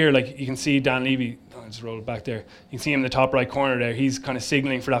 We see here, you can see Dan Levy. I'll just roll it back there. You can see him in the top right corner there. He's kind of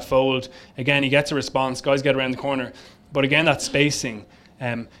signalling for that fold. Again, he gets a response. Guys get around the corner, but again, that spacing.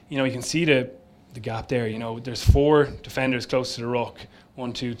 You can see the gap there. There's 4 defenders close to the ruck.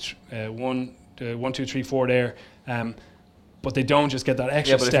 1, 2, 3, 4 there. But they don't just get that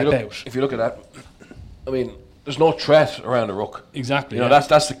extra step out. If you look at that, I mean, there's no threat around the ruck. Exactly.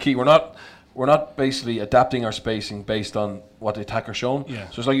 That's the key. We're not basically adapting our spacing based on what the attacker's shown. Yeah.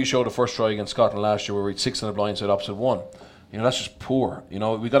 So it's like you showed the first try against Scotland last year where we had 6 on the blind side opposite 1. That's just poor.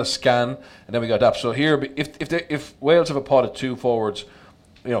 We got to scan and then we got to adapt. So here, if Wales have a pot of 2 forwards,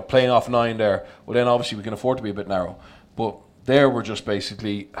 playing off 9 there, well then obviously we can afford to be a bit narrow. But there we're just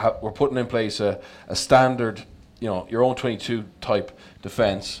basically we're putting in place a standard, your own 22 type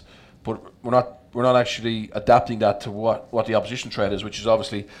defence, but we're not actually adapting that to what the opposition threat is, which is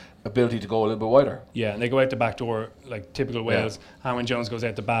obviously ability to go a little bit wider. Yeah, and they go out the back door like typical Wales. And when Jones goes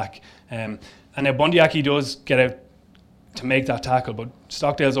out the back, and now Bundyaki does get out to make that tackle, but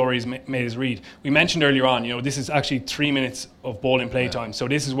Stockdale's already made his read. We mentioned earlier on, this is actually 3 minutes of ball in play time, so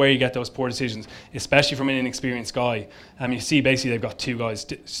this is where you get those poor decisions, especially from an inexperienced guy. You see basically they've got 2 guys.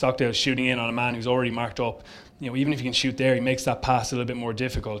 Stockdale's shooting in on a man who's already marked up. Even if you can shoot there, he makes that pass a little bit more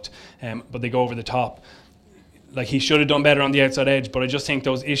difficult, but they go over the top. He should have done better on the outside edge, but I just think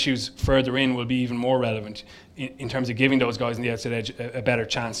those issues further in will be even more relevant in terms of giving those guys on the outside edge a better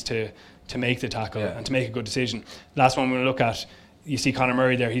chance to make the tackle and to make a good decision. Last one we're going to look at, you see Conor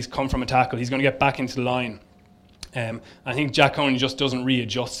Murray there, he's come from a tackle, he's going to get back into the line. I think Jack Conan just doesn't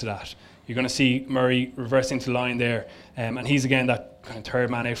readjust to that. You're going to see Murray reverse into the line there, and he's again that kind of third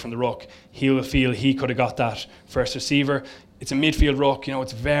man out from the ruck. He'll feel he could have got that first receiver. It's a midfield ruck,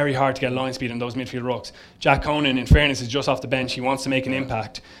 it's very hard to get line speed on those midfield rucks. Jack Conan, in fairness, is just off the bench. He wants to make an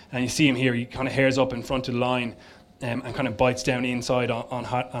impact, and you see him here, he kind of hairs up in front of the line and kind of bites down inside on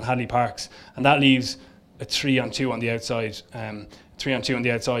Hadley Parks, and that leaves a 3-on-2 on the outside. 3-on-2 on the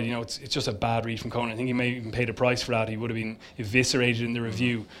outside, it's just a bad read from Conan. I think he may even paid a price for that. He would have been eviscerated in the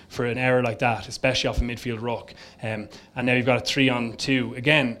review for an error like that, especially off a midfield ruck. And now you've got a 3-on-2.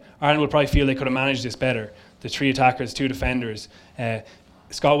 Again, Ireland will probably feel they could have managed this better. The 3 attackers, 2 defenders.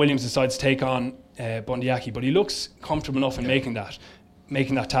 Scott Williams decides to take on Bundyaki, but he looks comfortable enough in making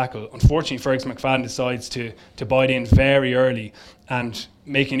that tackle. Unfortunately, Fergus McFadden decides to bite in very early, and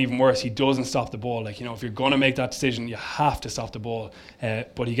making it even worse, he doesn't stop the ball. If you're going to make that decision, you have to stop the ball.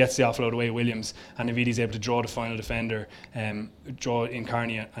 But he gets the offload away, Williams, and Navidi's able to draw the final defender, draw in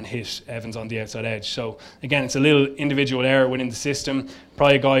Carney and hit Evans on the outside edge. So again, it's a little individual error within the system.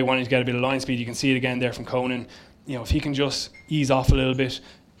 Probably a guy wanting to get a bit of line speed. You can see it again there from Conan. If he can just ease off a little bit,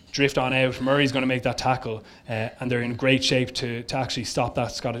 drift on out, Murray's going to make that tackle, and they're in great shape to actually stop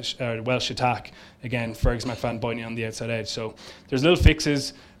that Welsh attack. Again, Fergus McFadden biting on the outside edge. So there's little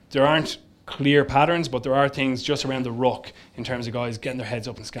fixes. There aren't clear patterns, but there are things just around the ruck in terms of guys getting their heads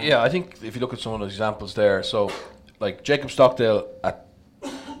up and scanning. Yeah, I think if you look at some of those examples there, so like Jacob Stockdale at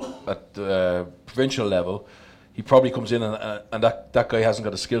the provincial level, he probably comes in and that guy hasn't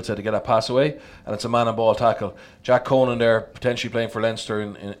got a skill set to get that pass away, and it's a man and ball tackle. Jack Conan there, potentially playing for Leinster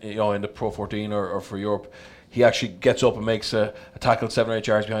in the Pro 14 or for Europe, he actually gets up and makes a tackle 7 or 8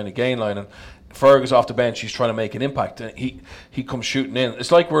 yards behind the gain line, and Fergus off the bench, he's trying to make an impact, and he comes shooting in.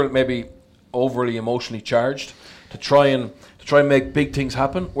 It's like we're maybe overly emotionally charged to try and make big things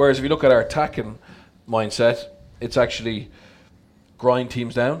happen, whereas if you look at our attacking mindset, it's actually grind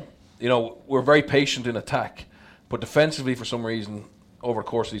teams down. We're very patient in attack, but defensively, for some reason, over the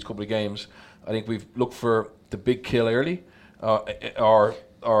course of these couple of games, I think we've looked for the big kill early, or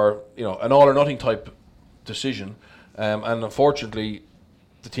an all or nothing type decision, and unfortunately,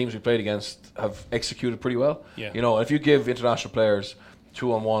 the teams we played against have executed pretty well. Yeah. If you give international players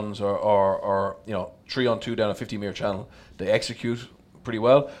 2-on-1s or 3-on-2 down a 50-metre channel, they execute pretty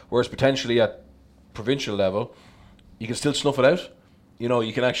well. Whereas potentially at provincial level, you can still snuff it out.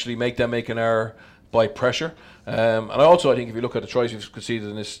 You can actually make them make an error by pressure. And I think if you look at the tries we've conceded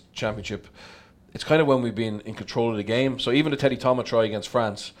in this championship, it's kind of when we've been in control of the game. So even the Teddy Thomas try against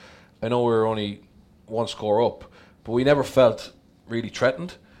France, I know we were only one score up, but we never felt really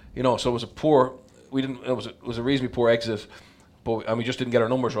threatened. So it was a poor. We didn't. It was a reasonably poor exit, and we just didn't get our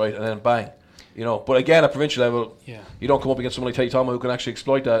numbers right, and then bang. But again, at provincial level, you don't come up against someone like Teddy Thomas who can actually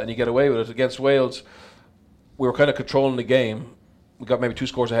exploit that, and you get away with it. Against Wales, we were kind of controlling the game. We got maybe 2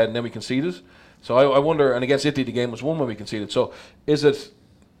 scores ahead, and then we conceded. So I wonder, and against Italy, the game was won when we conceded. So is it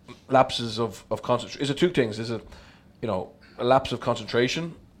lapses of concentration? Is it 2 things? Is it, a lapse of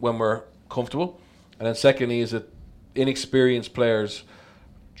concentration when we're comfortable? And then secondly, is it inexperienced players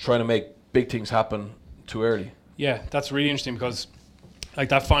trying to make big things happen too early? Yeah, that's really interesting because like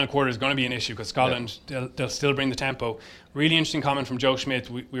that final quarter is going to be an issue because Scotland, they'll still bring the tempo. Really interesting comment from Joe Schmidt.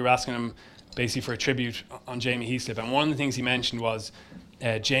 We were asking him basically for a tribute on Jamie Heaslip, and one of the things he mentioned was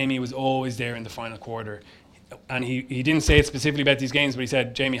Jamie was always there in the final quarter. And he didn't say it specifically about these games, but he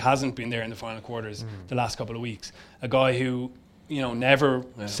said Jamie hasn't been there in the final quarters the last couple of weeks. A guy who never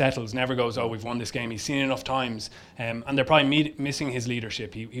settles, never goes, oh, we've won this game. He's seen it enough times, and they're probably missing his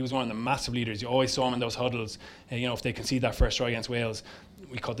leadership. He was one of the massive leaders. You always saw him in those huddles. If they concede that first try against Wales,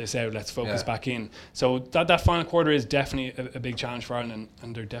 we cut this out. Let's focus back in. So that final quarter is definitely a big challenge for Ireland,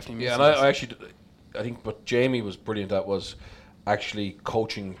 and they're definitely missing. Yeah, and I think what Jamie was brilliant at was actually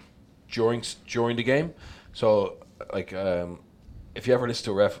coaching during the game. So if you ever listen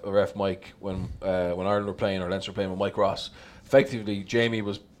to a ref Mike when Ireland were playing or Leinster were playing with Mike Ross, effectively Jamie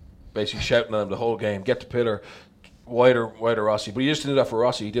was basically shouting at him the whole game, get the pillar, wider Rossi. But he just didn't do that for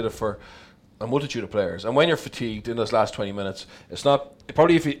Rossi, he did it for a multitude of players. And when you're fatigued in those last 20 minutes, it's not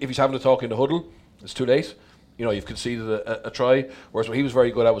probably if he's having to talk in the huddle, it's too late. You've conceded a try. Whereas what he was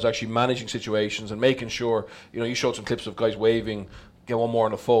very good at was actually managing situations and making sure, you showed some clips of guys waving, get one more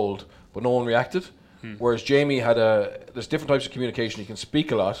in the fold, but no one reacted. Whereas Jamie there's different types of communication. He can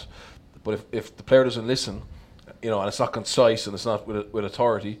speak a lot, but if the player doesn't listen, and it's not concise and it's not with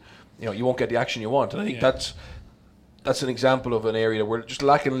authority, you won't get the action you want. And I think that's an example of an area where we're just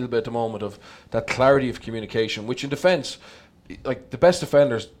lacking a little bit at the moment of that clarity of communication, which in defence, like the best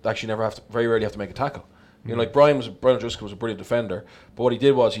defenders actually very rarely have to make a tackle. Like Brian O'Driscoll was a brilliant defender, but what he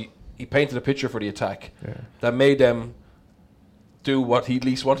did was he painted a picture for the attack that made them do what he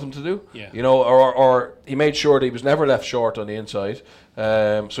least wanted them to do. Or he made sure that he was never left short on the inside,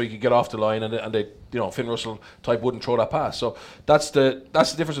 so he could get off the line, and they, Finn Russell type wouldn't throw that pass. So that's the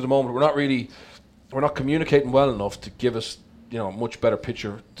difference at the moment. We're not communicating well enough to give us much better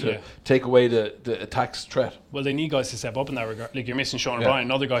picture to take away the attack's threat. Well, they need guys to step up in that regard. Like you're missing Sean O'Brien,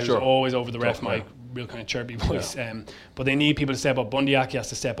 another guy who's always over the ref mic, real kind of chirpy voice. But they need people to step up. Bundy Aki has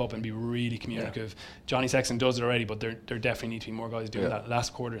to step up and be really communicative. Johnny Sexton does it already, but there definitely need to be more guys doing that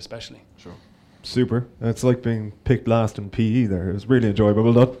last quarter especially. Sure. Super. It's like being picked last in PE there. It was really enjoyable.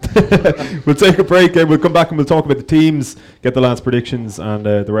 We'll take a break and we'll come back and we'll talk about the teams, get the lads' predictions, and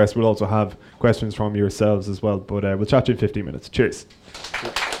the rest. We'll also have questions from yourselves as well. But we'll chat to you in 15 minutes. Cheers.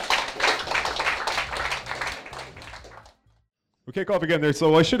 We'll kick off again there.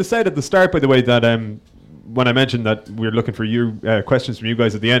 So I should have said at the start, by the way, that when I mentioned that we're looking for questions from you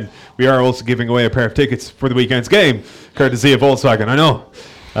guys at the end, we are also giving away a pair of tickets for the weekend's game, courtesy of Volkswagen. I know.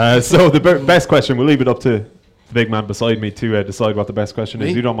 So the best question, we'll leave it up to the big man beside me to decide what the best question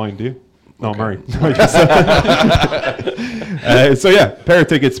is. You don't mind, do you? No, Murray. So yeah, pair of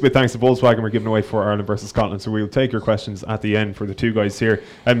tickets with thanks to Volkswagen we're giving away for Ireland versus Scotland. So we'll take your questions at the end for the two guys here.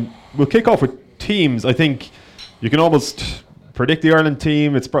 We'll kick off with teams. I think you can almost predict the Ireland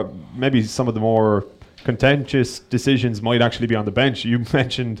team. It's maybe some of the more contentious decisions might actually be on the bench. You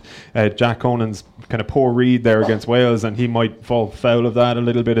mentioned Jack Conan's kind of poor read there against Wales, and he might fall foul of that a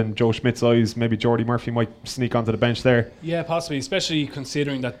little bit in Joe Schmidt's eyes. Maybe Jordy Murphy might sneak onto the bench there. Yeah, possibly, especially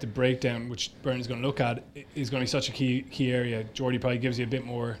considering that the breakdown, which Byrne's going to look at, is going to be such a key area. Jordy Murphy gives you a bit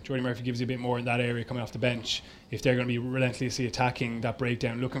more in that area coming off the bench. If they're going to be relentlessly attacking that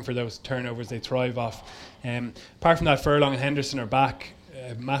breakdown, looking for those turnovers they thrive off. Apart from that, Furlong and Henderson are back.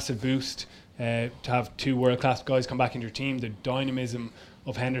 Massive boost. To have two world-class guys come back into your team, the dynamism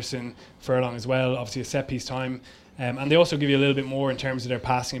of Henderson, Furlong as well, obviously a set-piece time. And they also give you a little bit more in terms of their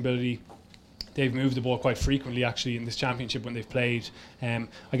passing ability. They've moved the ball quite frequently, actually, in this championship when they've played. I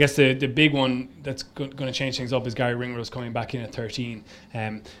guess the big one that's going to change things up is Gary Ringrose coming back in at 13.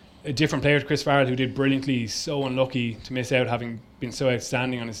 A different player to Chris Farrell, who did brilliantly, so unlucky to miss out having been so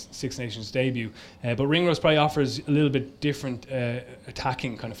outstanding on his Six Nations debut. But Ringrose probably offers a little bit different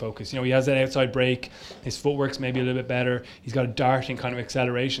attacking kind of focus. You know, he has that outside break, his footwork's maybe a little bit better, he's got a darting kind of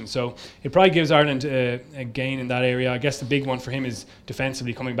acceleration. So it probably gives Ireland a gain in that area. I guess the big one for him is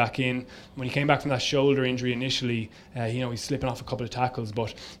defensively coming back in. When he came back from that shoulder injury initially, you know, he's slipping off a couple of tackles,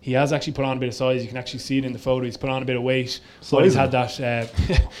 but he has actually put on a bit of size. You can actually see it in the photo. He's put on a bit of weight while he's had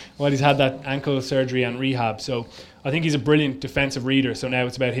that ankle surgery and rehab. So I think he's a brilliant defensive reader. So now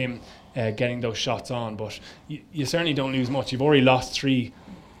it's about him getting those shots on. But you certainly don't lose much. You've already lost 3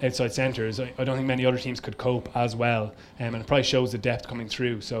 outside centres. I don't think many other teams could cope as well, and it probably shows the depth coming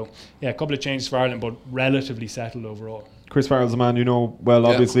through. So yeah, a couple of changes for Ireland, but relatively settled overall. Chris Farrell's a man you know well,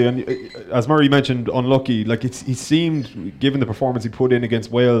 obviously, and as Murray mentioned, unlucky. Like he seemed, given the performance he put in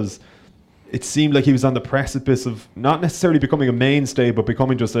against Wales, it seemed like he was on the precipice of not necessarily becoming a mainstay, but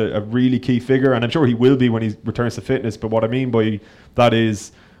becoming just a really key figure. And I'm sure he will be when he returns to fitness. But what I mean by that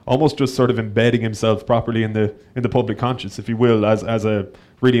is almost just sort of embedding himself properly in the public conscience, if you will, as a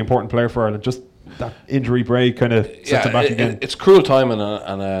really important player for Ireland. Just that injury break kind of sets him back again. It's cruel timing,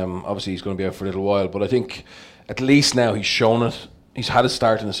 and obviously he's going to be out for a little while. But I think at least now he's shown it. He's had a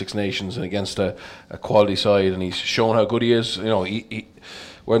start in the Six Nations and against a quality side, and he's shown how good he is. You know,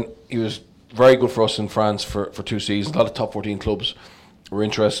 when he was very good for us in France for 2 seasons. A lot of top 14 clubs were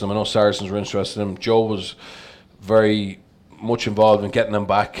interested in him. I know Saracens were interested in him. Joe was very much involved in getting him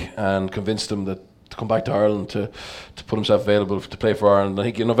back and convinced him that to come back to Ireland to put himself available to play for Ireland. I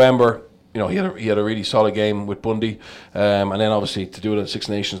think in November, you know, he had a really solid game with Bundy, and then obviously to do it at Six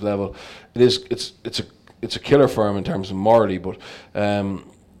Nations level, it's a killer for him in terms of morally, but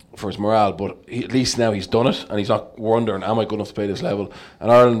for his morale. But at least now he's done it, and he's not wondering, am I good enough to play this level? And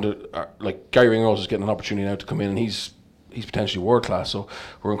Ireland, like Gary Ringrose, is getting an opportunity now to come in, and he's potentially world class. So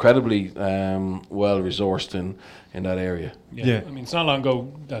we're incredibly well resourced in that area. Yeah, I mean, it's not long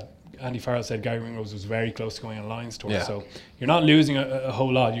ago that Andy Farrell said Gary Ringrose was very close to going on a Lions tour. Yeah. So you're not losing a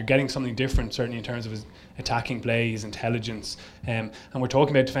whole lot. You're getting something different, certainly in terms of his attacking play, his intelligence. And we're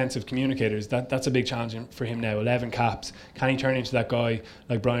talking about defensive communicators. That's a big challenge for him now. 11 caps. Can he turn into that guy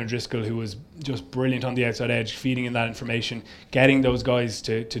like Brian O'Driscoll, who was just brilliant on the outside edge, feeding in that information, getting those guys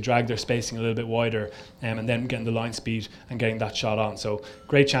to drag their spacing a little bit wider, and then getting the line speed and getting that shot on. So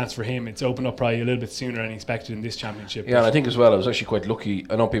great chance for him. It's opened up probably a little bit sooner than expected in this championship. Yeah, and I think as well, I was actually quite lucky.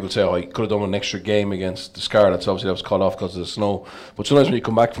 I know people say, I could have done an extra game against the Scarlets. Obviously that was cut off because of the snow. But sometimes when you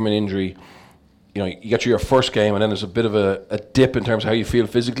come back from an injury, you know, you get through your first game and then there's a bit of a dip in terms of how you feel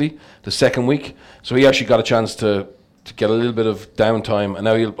physically the second week. So he actually got a chance to get a little bit of downtime, and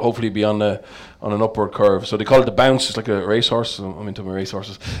now he'll hopefully be on an upward curve. So they call it the bounce. It's like a racehorse. I'm into my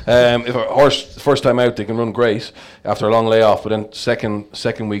racehorses. If a horse first time out, they can run great after a long layoff, but then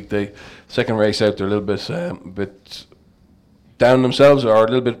second week, second race out, they're a little bit down themselves or a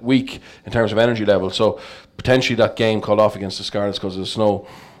little bit weak in terms of energy level. So potentially that game called off against the Scarlets because of the snow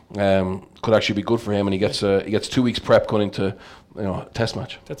could actually be good for him, and he gets 2 weeks prep going into a test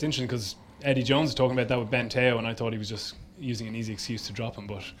match. That's interesting because Eddie Jones was talking about that with Ben Teo, and I thought he was just using an easy excuse to drop him,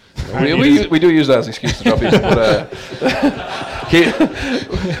 but we do use that as an excuse to drop him. But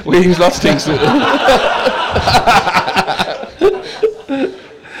we use lots of things.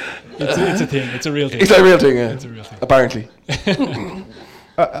 It's a thing. It's a real thing. It's a real thing. Yeah. It's a real thing. Apparently.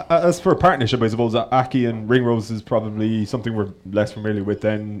 As for a partnership, I suppose Aki and Ringrose is probably something we're less familiar with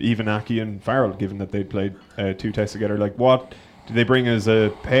than even Aki and Farrell, given that they played 2 tests together. Like, what do they bring as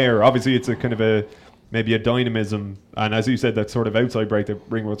a pair? Obviously, it's a kind of maybe a dynamism, and as you said, that sort of outside break that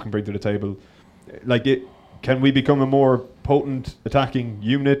Ringrose can bring to the table. Like, can we become a more potent attacking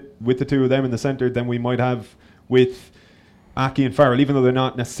unit with the two of them in the centre than we might have with Aki and Farrell? Even though they're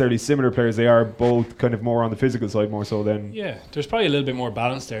not necessarily similar players, they are both kind of more on the physical side more so than... Yeah, there's probably a little bit more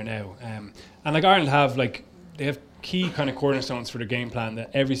balance there now. And like Ireland have, they have key kind of cornerstones for their game plan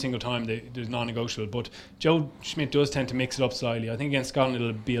that every single time there's non-negotiable. But Joe Schmidt does tend to mix it up slightly. I think against Scotland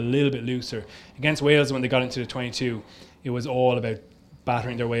it'll be a little bit looser. Against Wales, when they got into the 22, it was all about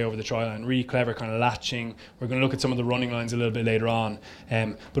battering their way over the try line, really clever kind of latching. We're going to look at some of the running lines a little bit later on,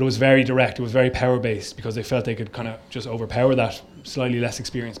 but it was very direct, it was very power based because they felt they could kind of just overpower that slightly less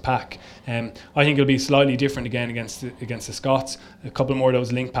experienced pack. I think it'll be slightly different again against the Scots. A couple more of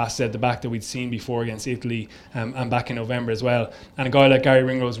those link passes at the back that we'd seen before against Italy and back in November as well. And a guy like Gary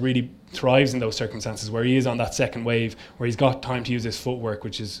Ringrose really thrives in those circumstances where he is on that second wave, where he's got time to use his footwork,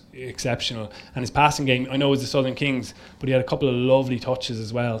 which is exceptional. And his passing game, I know, was the Southern Kings, but he had a couple of lovely touches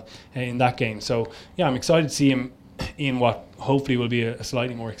as well in that game. So yeah, I'm excited to see him in what hopefully will be a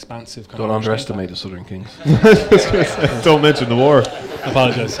slightly more expansive kind Don't underestimate the Southern Kings. Don't mention the war.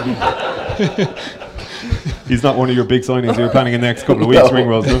 Apologise. He's not one of your big signings you're planning in the next couple of weeks,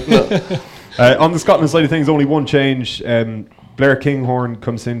 Ringwell. On the Scotland side of things, only one change. Blair Kinghorn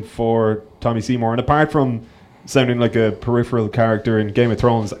comes in for Tommy Seymour, and apart from sounding like a peripheral character in Game of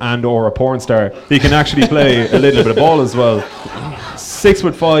Thrones and or a porn star, he can actually play a little bit of ball as well.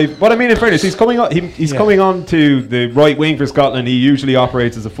 6'5". But I mean, in fairness, he's coming on. He's coming on to the right wing for Scotland. He usually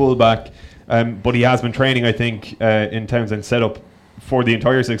operates as a fullback, but he has been training, I think, in Townsend setup for the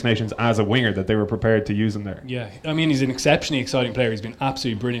entire Six Nations as a winger, that they were prepared to use him there. Yeah, I mean, he's an exceptionally exciting player. He's been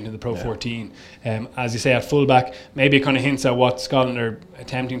absolutely brilliant in the Pro 14. As you say, at fullback, maybe it kind of hints at what Scotland are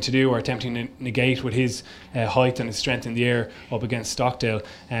attempting to do or attempting to negate with his height and his strength in the air up against Stockdale.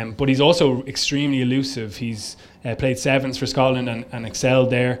 But he's also extremely elusive. He's played sevens for Scotland and excelled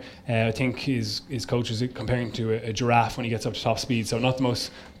there. I think his coach is comparing to a giraffe when he gets up to top speed, so not the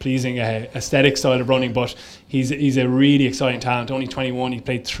most pleasing aesthetic style of running, but he's a really exciting talent. Only 21, he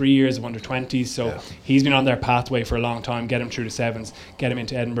played 3 years of under 20s, so he's been on their pathway for a long time. Get him through the sevens, get him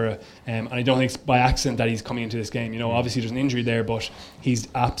into Edinburgh, and I don't think it's by accident that he's coming into this game. You know, obviously there's an injury there, but he's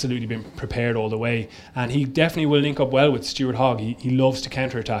absolutely been prepared all the way, and he definitely will link up well with Stuart Hogg. He loves to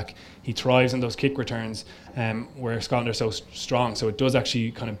counter-attack. He thrives on those kick returns where Scotland are so strong, so it does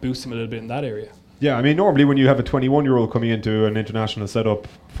actually kind of boost him a little bit in that area. Yeah, I mean, normally when you have a 21-year-old coming into an international setup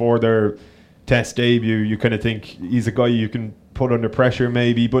for their test debut, you kind of think he's a guy you can put under pressure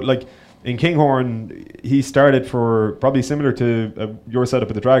maybe, but like in Kinghorn, he started for probably similar to your setup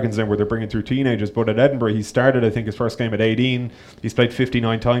at the Dragons then, where they're bringing through teenagers, but at Edinburgh he started, I think, his first game at 18. He's played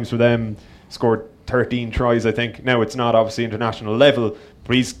 59 times for them, scored 13 tries, I think. Now it's not obviously international level,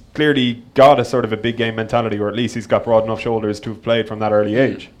 but he's clearly got a sort of a big game mentality, or at least he's got broad enough shoulders to have played from that early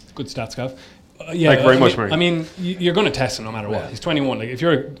age. Good stats, Gav. Thank you very much, Murray. I mean, you're going to test him no matter what. He's 21. Like, if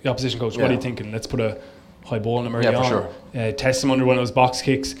you're the opposition coach, what are you thinking? Let's put a high ball in him early on. Sure. Test him under one of those box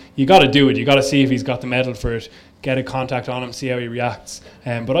kicks. You got to do it. You got to see if he's got the mettle for it. Get a contact on him, see how he reacts.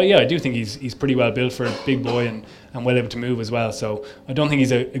 But I do think he's pretty well built for a big boy and well able to move as well. So I don't think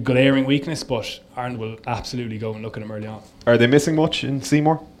he's a glaring weakness, but Ireland will absolutely go and look at him early on. Are they missing much in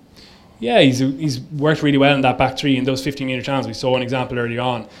Seymour? Yeah, he's worked really well in that back three in those 15-metre channels. We saw an example early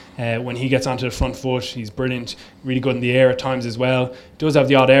on when he gets onto the front foot. He's brilliant, really good in the air at times as well. Does have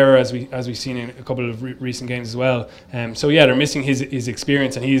the odd error as we've seen in a couple of recent games as well. So yeah, they're missing his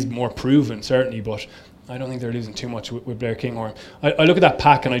experience, and he's more proven certainly. But I don't think they're losing too much with Blair Kinghorn. I look at that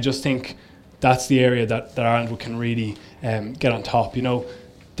pack and I just think that's the area that Ireland can really get on top. You know,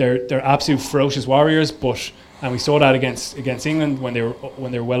 they're absolute ferocious warriors, and we saw that against England when they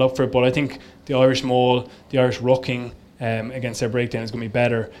were well up for it. But I think the Irish maul, the Irish rucking against their breakdown is going to be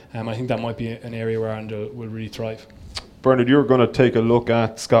better. I think that might be an area where Ireland will really thrive. Bernard, you're going to take a look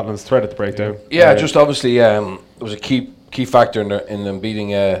at Scotland's threat at the breakdown. Yeah, just obviously it was a key factor in them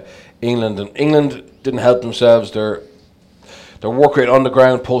beating England, and England didn't help themselves. Their work rate on the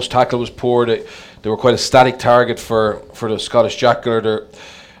ground post tackle was poor. They were quite a static target for the Scottish jackler.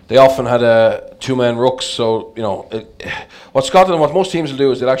 They often had two-man rucks, so you know what most teams will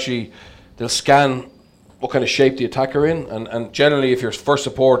do is they'll scan what kind of shape the attacker in, and generally if your first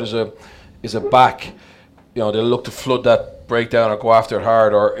support is a back, you know, they'll look to flood that breakdown or go after it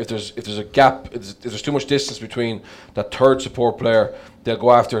hard, or if there's a gap, if there's too much distance between that third support player, they'll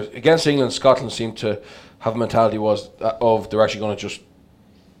go after it. Against England, Scotland seemed to have a mentality of they're actually going to just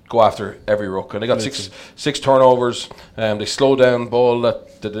go after every ruck, and they got six turnovers. They slowed down ball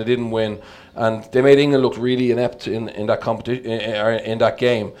that they didn't win, and they made England look really inept in that competition in that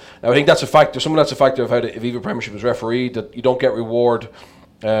game. Now I think that's a factor. Some of that's a factor of how the Aviva Premiership is refereed, that you don't get reward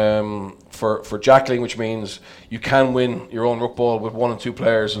for jackling, which means you can win your own ruck ball with 1 and 2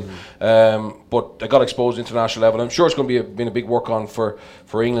 players. But they got exposed international level. I'm sure it's going to been a big work on for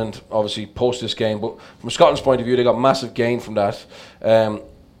England, obviously post this game. But from Scotland's point of view, they got massive gain from that.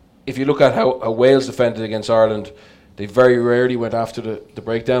 If you look at how Wales defended against Ireland, they very rarely went after the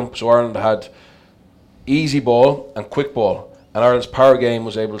breakdown. So Ireland had easy ball and quick ball, and Ireland's power game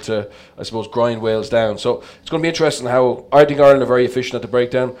was able to, I suppose, grind Wales down. So it's going to be interesting how I think Ireland are very efficient at the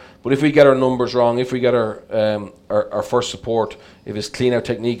breakdown. But if we get our numbers wrong, if we get our first support, if his clean out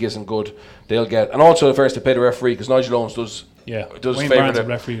technique isn't good, they'll get. And also, if fair to pay the referee, because Nigel Owens does favour the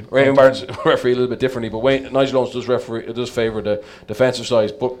referee. Wayne Barnes referee a little bit differently, but Nigel Owens does favour the defensive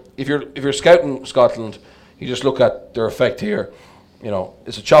side. But if you're scouting Scotland, you just look at their effect here. You know,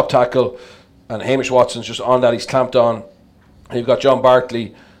 it's a chop tackle, and Hamish Watson's just on that. He's clamped on. And you've got John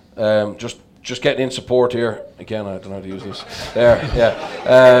Bartley just getting in support here. Again, I don't know how to use this. There,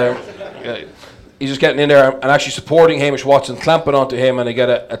 yeah. He's just getting in there and actually supporting Hamish Watson, clamping onto him, and they get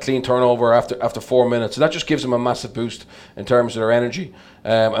a clean turnover after 4 minutes. And that just gives them a massive boost in terms of their energy,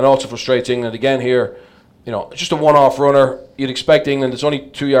 and also frustrates England. Again here, just a one-off runner. You'd expect England, it's only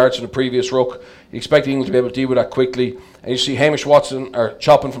 2 yards from the previous ruck, you expect England to be able to deal with that quickly. And you see Hamish Watson are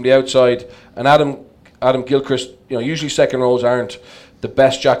chopping from the outside, and Adam Gilchrist, usually second rows aren't the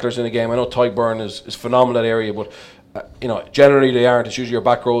best jacklers in the game. I know Ty Byrne is phenomenal in that area, but generally they aren't. It's usually your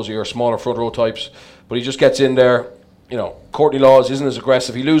back rows or your smaller front row types. But he just gets in there. Courtney Laws isn't as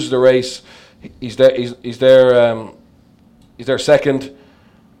aggressive. He loses the race. He's there second.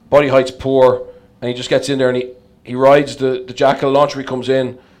 Body height's poor, and he just gets in there and he rides the jackal. Launchery comes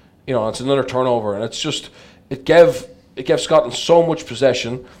in. It's another turnover, and it gave Scotland so much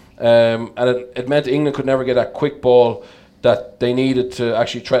possession, and it meant England could never get that quick ball that they needed to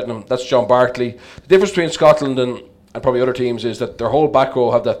actually threaten them. That's John Bartley. The difference between Scotland and probably other teams is that their whole back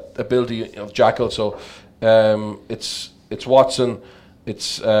row have that ability of jackal. So it's Watson,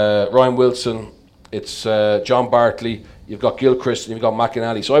 it's Ryan Wilson, it's John Bartley. You've got Gilchrist and you've got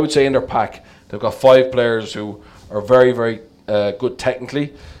McInally. So I would say in their pack they've got 5 players who are very, very good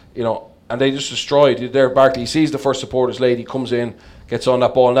technically, and they just destroyed. There, Barkley sees the first supporters laid, he comes in, gets on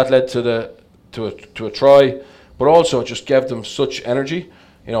that ball, and that led to a try. But also it just gave them such energy,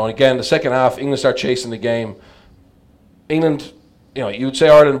 and again the second half, England start chasing the game. England, you would say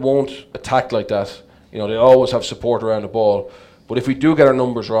Ireland won't attack like that. They always have support around the ball. But if we do get our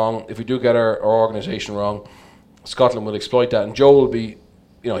numbers wrong, if we do get our organisation wrong, Scotland will exploit that. And Joe will be,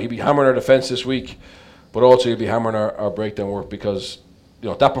 he'll be hammering our defence this week, but also he'll be hammering our breakdown work, because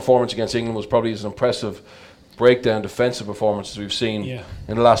that performance against England was probably as impressive breakdown defensive performances we've seen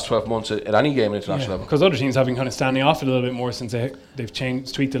in the last 12 months at any game at international level. Because other teams have been kind of standing off a little bit more since they've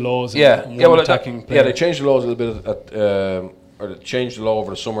tweaked the laws. Attacking. They changed the laws a little bit or they changed the law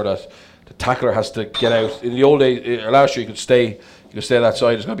over the summer that the tackler has to get out. In the old days, last year, you could stay that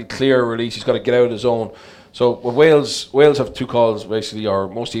side. There's got to be clear release. He's got to get out of the zone. So Wales have 2 calls basically, or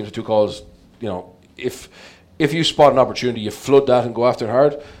most teams have 2 calls. If you spot an opportunity, you flood that and go after it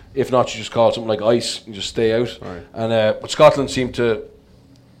hard. If not, you just call something like ice and just stay out. Right. And but Scotland seem to,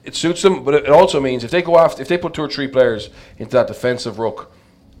 it suits them, but it also means if they put 2 or 3 players into that defensive ruck,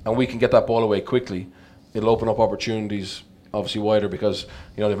 and we can get that ball away quickly, it'll open up opportunities obviously wider, because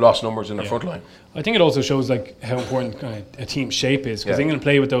they've lost numbers in their front line. I think it also shows how important a team's shape is, because England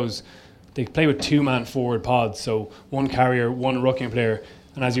play with those. They play with 2-man forward pods, so 1 carrier, 1 rucking player,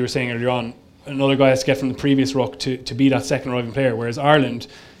 and as you were saying earlier on, another guy has to get from the previous ruck to be that second arriving player. Whereas Ireland,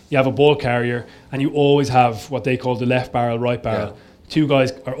 you have a ball carrier and you always have what they call the left barrel, right barrel. 2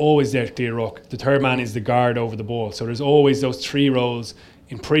 guys are always there to clear ruck. The third man is the guard over the ball. So there's always those 3 roles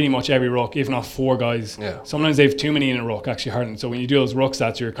in pretty much every ruck, if not 4 guys. Sometimes they have too many in a ruck, actually hurting. So when you do those ruck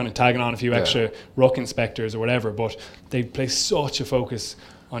stats, you're kind of tagging on a few extra ruck inspectors or whatever. But they place such a focus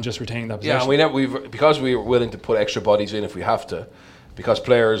on just retaining that possession. Yeah, and because we were willing to put extra bodies in if we have to, because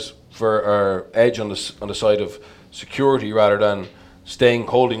players for our edge on the side of security rather than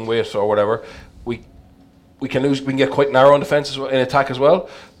holding weight or whatever, we can get quite narrow in defence in attack as well,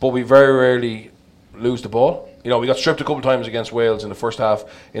 but we very rarely lose the ball. We got stripped a couple of times against Wales in the first half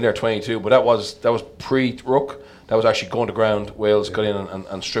in their 22, but that was pre-ruck. That was actually going to ground. Wales got in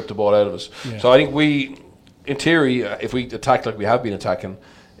and stripped the ball out of us. So I think we, in theory, if we attack like we have been attacking,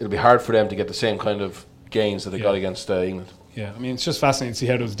 it'll be hard for them to get the same kind of gains that they got against England. Yeah, I mean, it's just fascinating to see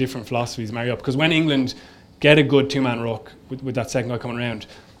how those different philosophies marry up, because when England get a good 2-man ruck with that second guy coming around,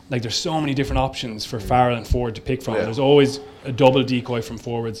 there's so many different options for Farrell and Ford to pick from. There's always a double decoy from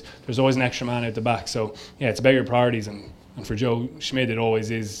forwards. There's always an extra man out the back. So it's about your priorities, and for Joe Schmidt it always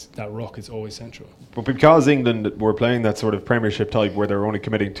is that ruck is always central. But because England were playing that sort of Premiership type where they're only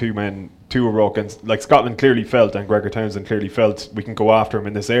committing 2 men to a ruck, and Scotland clearly felt, and Gregor Townsend clearly felt, we can go after him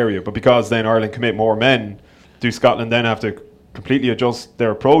in this area. But because then Ireland commit more men, do Scotland then have to completely adjust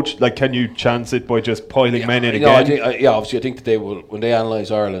their approach? Can you chance it by just piling men in again? Obviously I think that they will, when they analyse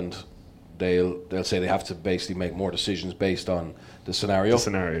Ireland, they'll say they have to basically make more decisions based on the scenario.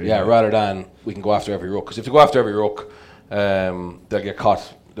 Rather than we can go after every ruck, because if they go after every ruck, they'll get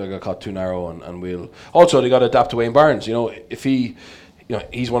caught. They'll get caught too narrow, and we'll also they got to adapt to Wayne Barnes. If he,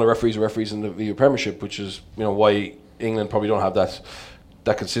 he's one of the referees in the Premiership, which is why England probably don't have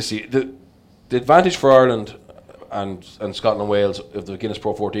that consistency. The advantage for Ireland and Scotland and Wales of the Guinness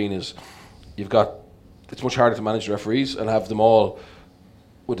Pro 14 is it's much harder to manage the referees and have them all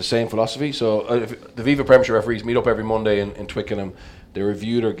with the same philosophy. So if the Viva Premiership referees meet up every Monday in Twickenham, they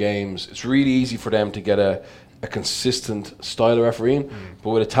review their games. It's really easy for them to get a consistent style of refereeing.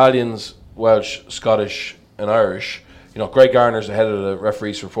 But with Italians, Welsh, Scottish and Irish, Greg Garner's the head of the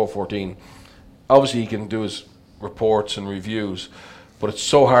referees for Pro 14. Obviously he can do his reports and reviews, but it's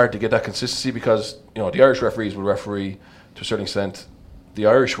so hard to get that consistency because the Irish referees will referee to a certain extent the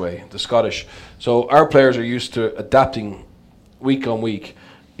Irish way, the Scottish. So our players are used to adapting week on week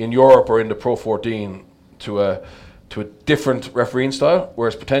in Europe or in the Pro 14 to a different refereeing style,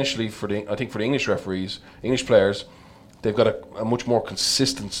 whereas potentially for the English referees, English players, they've got a much more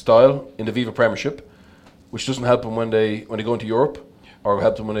consistent style in the Viva Premiership, which doesn't help them when they go into Europe, or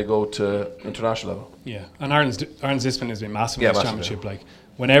help them when they go to international level. Yeah, and Ireland's discipline has been massive in this massive, championship. Like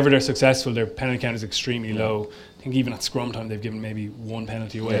whenever they're successful, their penalty count is extremely low. I think even at scrum time, they've given maybe one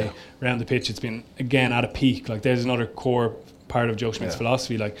penalty away around the pitch. It's been again at a peak. Like there's another core part of Joe Schmidt's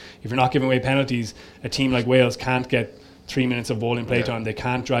philosophy. Like if you're not giving away penalties, a team like Wales can't get 3 minutes of ball in play time. They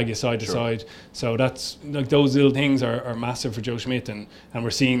can't drag you side to side. So that's like those little things are massive for Joe Schmidt, and we're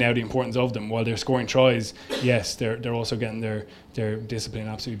seeing now the importance of them. While they're scoring tries, yes, they're also getting their discipline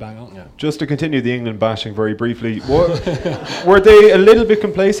absolutely bang on. Yeah. Just to continue the England bashing very briefly, were they a little bit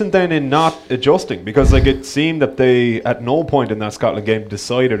complacent then in not adjusting? Because like it seemed that they at no point in that Scotland game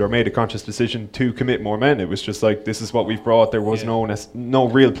decided or made a conscious decision to commit more men. It was just like, this is what we've brought. There was no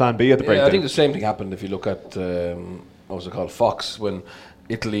real plan B at the breakdown. I think the same thing happened if you look at what was it called, Fox, when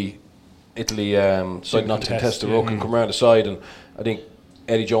Italy decided not to contest the ruck and come around the side, and I think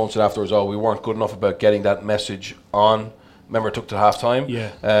Eddie Jones said afterwards, we weren't good enough about getting that message on. Remember, it took to half time.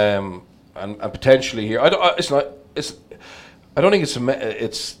 And potentially here, I don't think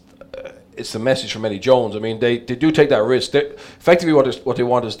it's the message from Eddie Jones. I mean, they do take that risk. Effectively, what they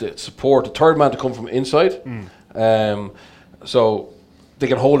want is to support the third man to come from inside, so they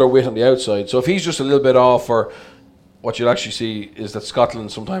can hold their weight on the outside. So if he's just a little bit off, or what you'll actually see is that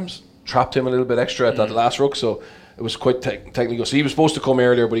Scotland sometimes trapped him a little bit extra at that last ruck, so it was quite technical. So he was supposed to come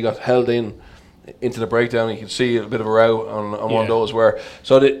earlier, but he got held into the breakdown. You can see a bit of a row on one of those where,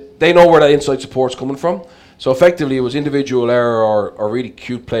 so they know where that inside support's coming from. So effectively, it was individual error or really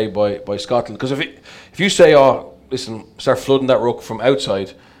cute play by Scotland. Because if you say, listen, start flooding that ruck from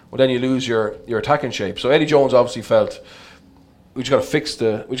outside, well then you lose your attacking shape. So Eddie Jones obviously felt we just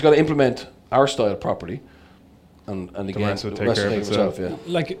got to implement our style properly. And again, the rest will take care of itself.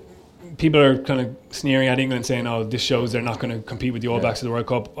 Like people are kind of sneering at England, saying, this shows they're not going to compete with the All Blacks of the World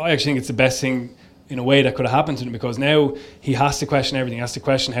Cup. I actually think it's the best thing in a way that could have happened to him, because now he has to question everything. He has to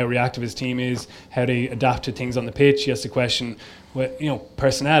question how reactive his team is, how they adapt to things on the pitch. He has to question,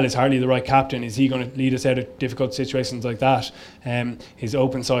 personnel. Is Harley the right captain? Is he going to lead us out of difficult situations like that? His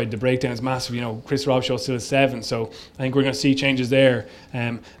open side, the breakdown is massive. Chris Robshaw still is 7, so I think we're going to see changes there.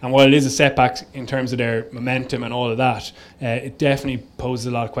 And while it is a setback in terms of their momentum and all of that, it definitely poses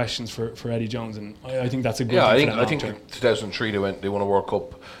a lot of questions for Eddie Jones, and I think that's a good thing. I think in 2003 they won a World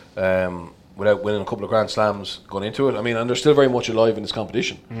Cup without winning a couple of Grand Slams going into it. I mean, and they're still very much alive in this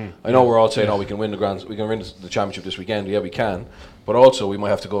competition. I know we're all saying, we can win the championship this weekend. Yeah, we can, but also we might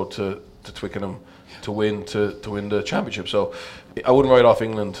have to go to Twickenham to win the championship. So I wouldn't write off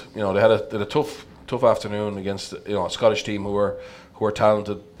England. They had a tough afternoon against a Scottish team who are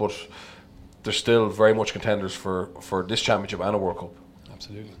talented, but they're still very much contenders for this championship and a World Cup.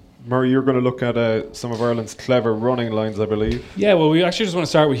 Absolutely. Murray, you're going to look at some of Ireland's clever running lines, I believe. Yeah, well, we actually just want to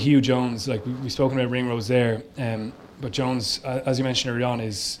start with Hugh Jones. Like we've spoken about Ringrose there, but Jones, as you mentioned earlier on,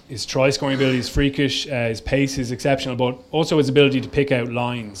 his try scoring ability is freakish. His pace is exceptional, but also his ability to pick out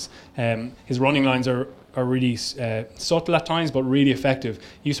lines. His running lines are really subtle at times, but really effective.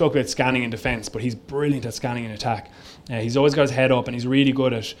 You spoke about scanning in defence, but he's brilliant at scanning in attack. He's always got his head up, and he's really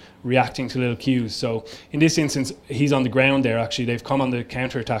good at reacting to little cues. So in this instance, he's on the ground there. Actually, they've come on the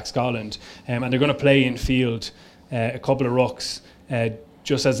counter-attack, Scotland, and they're going to play in field a couple of rucks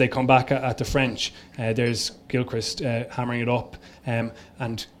just as they come back at the French. There's Gilchrist hammering it up,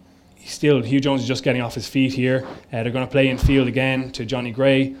 and still Hugh Jones is just getting off his feet here. They're going to play in field again to Johnny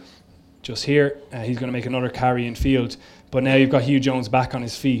Gray. Just here, he's going to make another carry in field, but now you've got Hugh Jones back on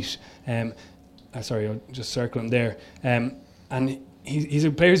his feet. Sorry, I'll just circle him there. And he's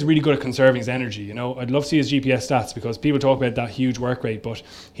a player who's really good at conserving his energy. I'd love to see his GPS stats, because people talk about that huge work rate, but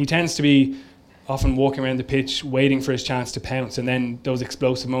he tends to be often walking around the pitch waiting for his chance to pounce, and then those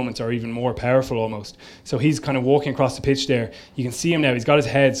explosive moments are even more powerful almost. So he's kind of walking across the pitch there. You can see him now, he's got his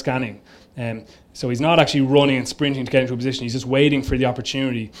head scanning. So he's not actually running and sprinting to get into a position, he's just waiting for the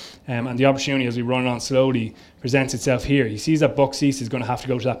opportunity. And the opportunity, as we run on slowly, presents itself here. He sees that Buck Cease is going to have to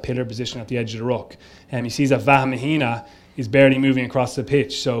go to that pillar position at the edge of the ruck. He sees that Vaha Mahina is barely moving across the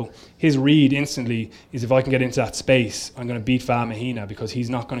pitch. So his read instantly is, if I can get into that space, I'm going to beat Vaha Mahina, because he's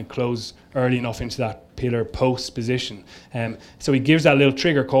not going to close early enough into that pillar post position. So he gives that little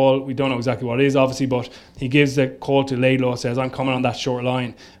trigger call. We don't know exactly what it is, obviously, but he gives the call to Laidlaw, says, I'm coming on that short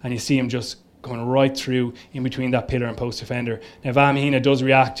line, and you see him just coming right through in between that pillar and post defender. Now Van Mahina does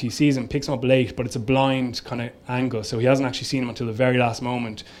react, he sees him, picks him up late, but it's a blind kind of angle, so he hasn't actually seen him until the very last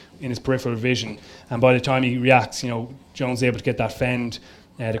moment in his peripheral vision, and by the time he reacts, Jones is able to get that fend.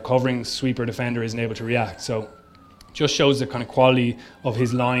 The covering sweeper defender isn't able to react, so just shows the kind of quality of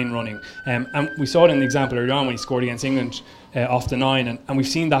his line running. And we saw it in the example earlier on when he scored against England off the 9, and we've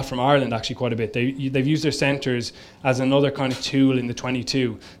seen that from Ireland actually quite a bit. They've used their centres as another kind of tool in the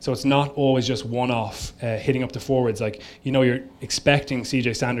 22, so it's not always just one-off hitting up the forwards. Like, you're expecting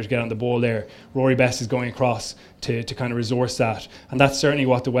CJ Sanders to get on the ball there. Rory Best is going across to kind of resource that, and that's certainly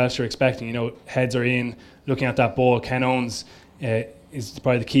what the Welsh are expecting. Heads are in, looking at that ball. Ken Owens is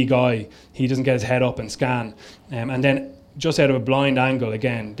probably the key guy. He doesn't get his head up and scan. And then just out of a blind angle,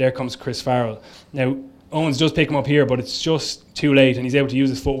 again, there comes Chris Farrell. Now, Owens does pick him up here, but it's just too late, and he's able to use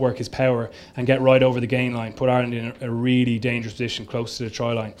his footwork, his power, and get right over the gain line, put Ireland in a really dangerous position close to the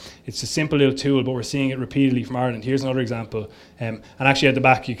try line. It's a simple little tool, but we're seeing it repeatedly from Ireland. Here's another example. And actually at the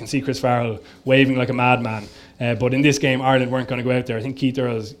back, you can see Chris Farrell waving like a madman. But in this game, Ireland weren't going to go out there. I think Keith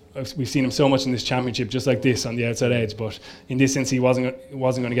Earls, we've seen him so much in this championship, just like this on the outside edge. But in this instance, he wasn't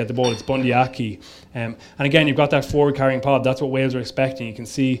going to get the ball. It's Bundy Aki. And again, you've got that forward carrying pod. That's what Wales are expecting. You can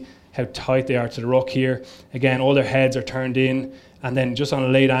see how tight they are to the ruck here. Again, all their heads are turned in, and then just on a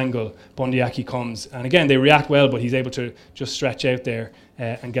late angle, Bundy Aki comes. And again, they react well, but he's able to just stretch out there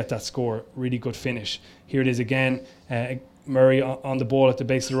and get that score. Really good finish. Here it is again. Murray on the ball at the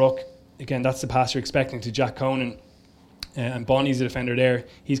base of the ruck. Again, that's the pass you're expecting to Jack Conan. And Bonnie's the defender there.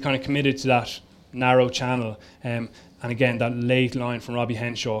 He's kind of committed to that narrow channel. And again, that late line from Robbie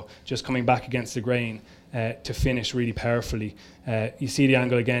Henshaw, just coming back against the grain to finish really powerfully. You see the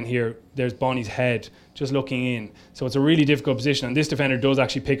angle again here. There's Bonnie's head just looking in. So it's a really difficult position. And this defender does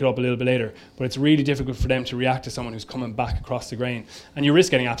actually pick it up a little bit later. But it's really difficult for them to react to someone who's coming back across the grain. And you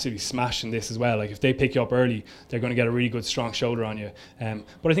risk getting absolutely smashed in this as well. Like, if they pick you up early, they're going to get a really good, strong shoulder on you.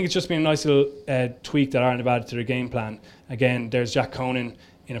 But I think it's just been a nice little tweak that Ireland have added to their game plan. Again, there's Jack Conan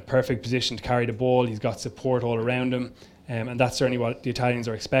in a perfect position to carry the ball. He's got support all around him. And that's certainly what the Italians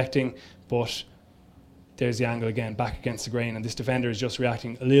are expecting. But there's the angle again, back against the grain, and this defender is just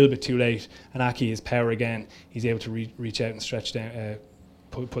reacting a little bit too late. And Aki, his power again, he's able to reach out and stretch down,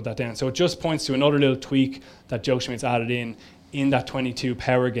 put that down. So it just points to another little tweak that Joe Schmidt's added in that 22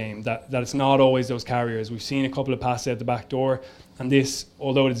 power game, that it's not always those carriers. We've seen a couple of passes out the back door, and this,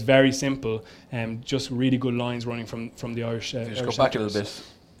 although it's very simple, just really good lines running from the Irish. Just go back a little bit,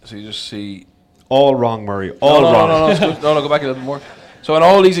 so you just see. All wrong, Murray. All wrong. No, it's good. No, go back a little bit more. So in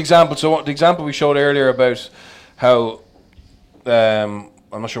all these examples, so the example we showed earlier about how, I'm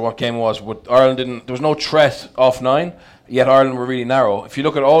not sure what game it was, but Ireland there was no threat off 9, yet Ireland were really narrow. If you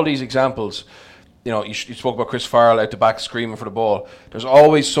look at all these examples, you spoke about Chris Farrell out the back screaming for the ball. There's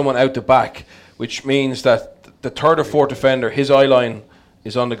always someone out the back, which means that the third or fourth defender, his eye line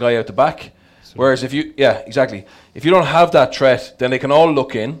is on the guy out the back. Whereas if you don't have that threat, then they can all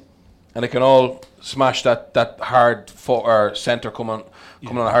look in, and they can all smash that hard foot or centre coming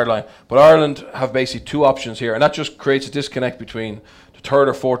on a hard line. But Ireland have basically two options here, and that just creates a disconnect between the third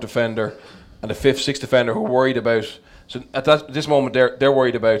or fourth defender and the fifth, sixth defender, who are worried about. So at this moment, they're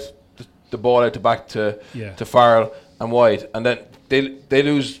worried about the ball out the back to Farrell and wide, and then they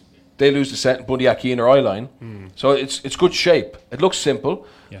lose the set Bundy Aki in their eye line. So it's good shape. It looks simple,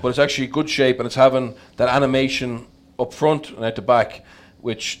 but it's actually good shape, and it's having that animation up front and at the back,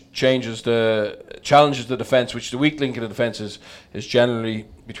 which challenges the defence, which the weak link in the defence is generally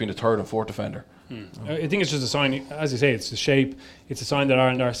between the third and fourth defender. I think it's just a sign, as you say, it's the shape. It's a sign that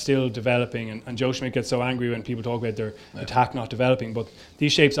Ireland are still developing, and Joe Schmidt gets so angry when people talk about their attack not developing, but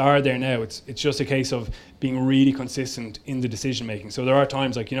these shapes are there now. It's just a case of being really consistent in the decision making. So there are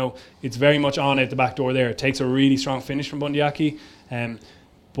times, like, it's very much on at the back door there. It takes a really strong finish from Bundy Aki,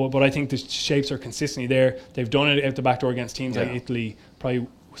 but I think the shapes are consistently there. They've done it out the back door against teams like Italy, probably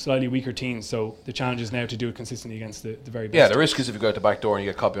slightly weaker teams, so the challenge is now to do it consistently against the very best. Yeah, the risk is if you go out the back door and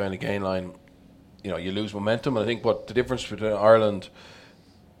you get caught behind the gain line, you lose momentum. And I think what the difference between Ireland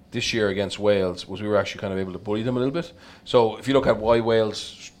this year against Wales was we were actually kind of able to bully them a little bit. So if you look at why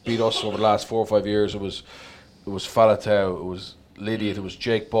Wales beat us over the last 4 or 5 years, it was Faletau, it was Lydiate, it was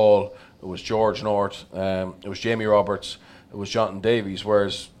Jake Ball, it was George North, it was Jamie Roberts, it was Jonathan Davies,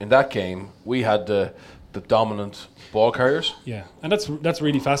 whereas in that game we had the dominant ball carriers. Yeah, and that's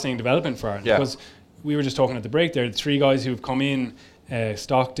really fascinating development for Ireland, because we were just talking at the break there, the 3 guys who've come in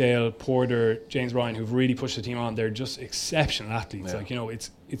Stockdale, Porter, James Ryan, who've really pushed the team on. They're just exceptional athletes. Like, you know,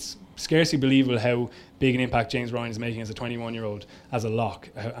 it's scarcely believable how big an impact James Ryan is making as a 21-year-old as a lock,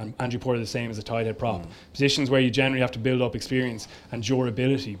 and Andrew Porter the same as a tight head prop. Positions where you generally have to build up experience and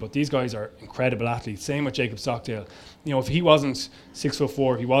durability, but these guys are incredible athletes. Same with Jacob Stockdale. You know, if he wasn't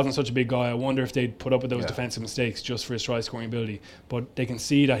 6'4", if he wasn't such a big guy, I wonder if they'd put up with those defensive mistakes just for his try scoring ability. But they can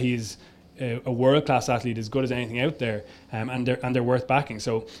see that he's a world-class athlete, as good as anything out there, and they're worth backing.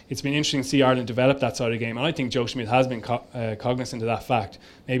 So it's been interesting to see Ireland develop that side of the game, and I think Joe Schmidt has been cognizant of that fact.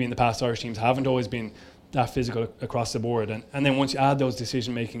 Maybe in the past Irish teams haven't always been that physical across the board, and then once you add those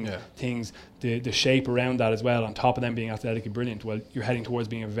decision-making things, the shape around that as well, on top of them being athletically brilliant, well, you're heading towards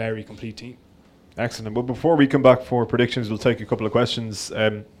being a very complete team. Excellent. But before we come back for predictions, we'll take a couple of questions.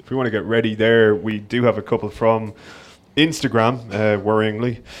 If we want to get ready there, we do have a couple from Instagram,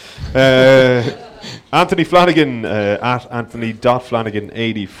 worryingly. Anthony Flanagan, at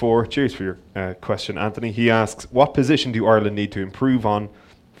Anthony.Flanagan84. Cheers for your question, Anthony. He asks, what position do Ireland need to improve on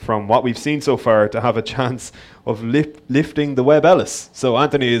from what we've seen so far to have a chance of lifting the Webb Ellis? So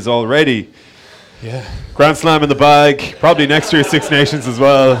Anthony is already Grand Slam in the bag, probably next year's Six Nations as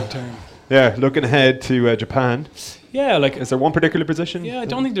well. Yeah, looking ahead to Japan. Yeah, like, is there one particular position? Yeah, I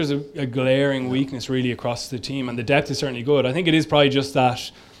don't think there's a glaring weakness really across the team, and the depth is certainly good. I think it is probably just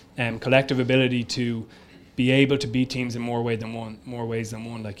that collective ability to be able to beat teams in more ways than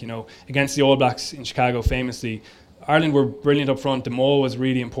one. Like, you know, against the All Blacks in Chicago, famously, Ireland were brilliant up front. The maul was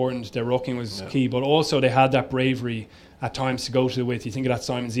really important. Their rucking was key, but also they had that bravery at times to go to the width. You think of that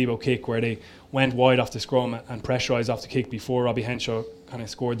Simon Zebo kick where they went wide off the scrum and pressurised off the kick before Robbie Henshaw kind of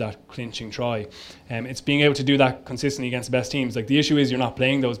scored that clinching try. It's being able to do that consistently against the best teams. Like, the issue is you're not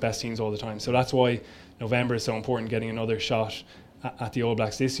playing those best teams all the time. So that's why November is so important, getting another shot at the All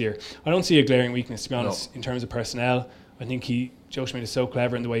Blacks this year. I don't see a glaring weakness, to be honest, in terms of personnel. I think Joe Schmidt is so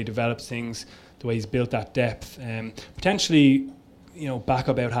clever in the way he develops things, the way he's built that depth. Potentially, you know,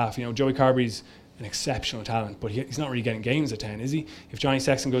 backup out half. You know, Joey Carberry's an exceptional talent, but he's not really getting games at 10, is he? If Johnny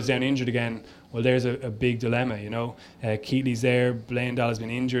Sexton goes down injured again, well, there's a big dilemma, you know. Keatley's there, Blandall has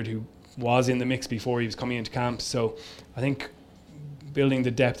been injured, who was in the mix before he was coming into camp. So I think building the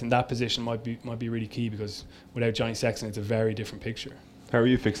depth in that position might be really key, because without Johnny Sexton, it's a very different picture. How are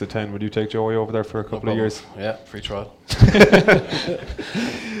you fixed at 10? Would you take Joey over there for a couple of years? Yeah, free trial.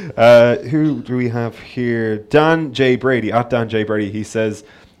 Who do we have here? Dan J. Brady, at Dan J. Brady, he says,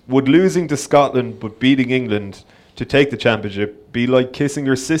 would losing to Scotland but beating England to take the championship be like kissing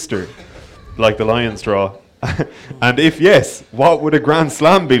your sister, like the Lions draw? And if yes, what would a Grand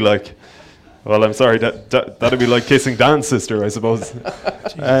Slam be like? Well, I'm sorry, that'd be like kissing Dan's sister, I suppose.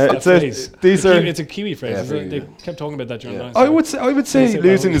 It's a Kiwi phrase. Isn't it? They kept talking about that during the night. I would say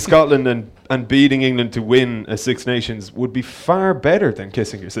losing to Scotland and beating England to win a Six Nations would be far better than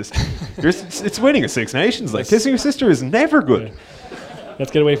kissing your sister. It's winning a Six Nations. Like, kissing your sister is never good. Yeah. Let's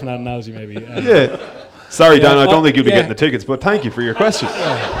get away from that analogy, maybe. Sorry, Dan, I don't think you'll be getting the tickets, but thank you for your question.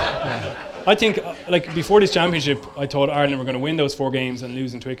 I think, like, before this championship, I thought Ireland were going to win those 4 games and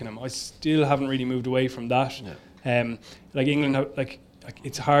lose in Twickenham. I still haven't really moved away from that. Like, England, like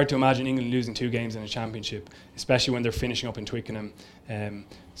it's hard to imagine England losing 2 games in a championship, especially when they're finishing up in Twickenham.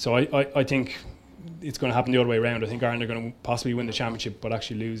 So I think it's going to happen the other way around. I think Ireland are going to possibly win the championship, but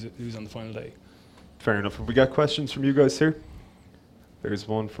actually lose on the final day. Fair enough. Have we got questions from you guys here? There's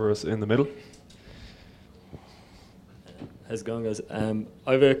one for us in the middle. How's it going, guys?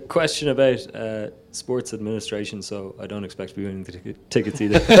 I have a question about sports administration, so I don't expect to be winning the tickets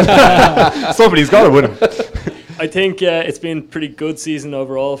either. Somebody's got to win them. I think it's been a pretty good season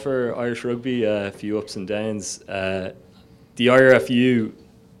overall for Irish rugby, a few ups and downs. The IRFU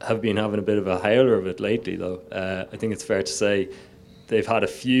have been having a bit of a howler of it lately, though. I think it's fair to say they've had a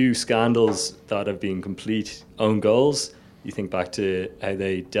few scandals that have been complete own goals. You think back to how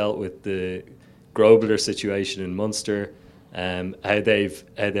they dealt with the Grobler situation in Munster, how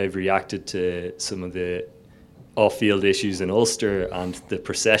they've reacted to some of the off-field issues in Ulster and the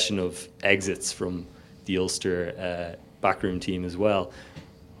procession of exits from the Ulster backroom team as well.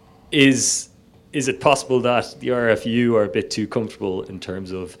 Is it possible that the RFU are a bit too comfortable in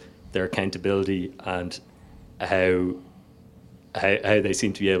terms of their accountability and how they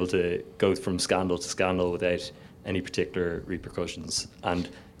seem to be able to go from scandal to scandal without any particular repercussions? And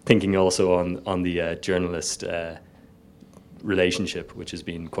thinking also on the journalist relationship, which has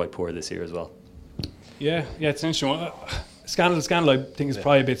been quite poor this year as well. Yeah, it's interesting. Scandal, I think, is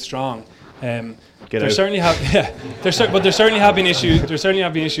probably a bit strong. There certainly have been issues. There certainly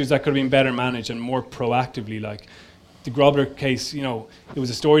have been issues that could have been better managed and more proactively. Like the Grobler case, you know, it was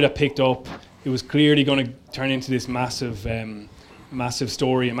a story that picked up. It was clearly going to turn into this massive massive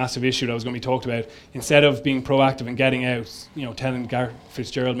story, a massive issue that was going to be talked about, instead of being proactive and getting out, telling Gareth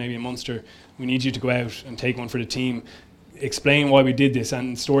Fitzgerald maybe in Munster, we need you to go out and take one for the team, explain why we did this,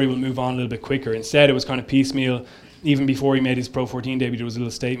 and the story will move on a little bit quicker. Instead, it was kind of piecemeal. Even before he made his Pro 14 debut, there was a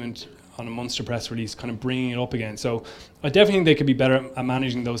little statement on a Munster press release kind of bringing it up again. So I definitely think they could be better at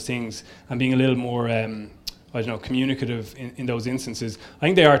managing those things and being a little more communicative in those instances. I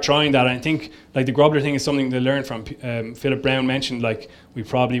think they are trying that. I think like the Grobler thing is something they learned from. Philip Brown mentioned like we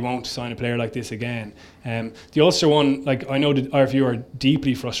probably won't sign a player like this again. The Ulster one, like I know the RFU are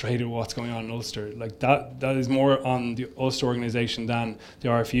deeply frustrated with what's going on in Ulster. Like that is more on the Ulster organisation than the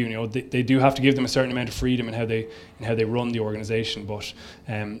RFU. They do have to give them a certain amount of freedom in how they run the organisation, but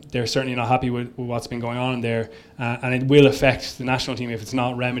they're certainly not happy with what's been going on in there, and it will affect the national team if it's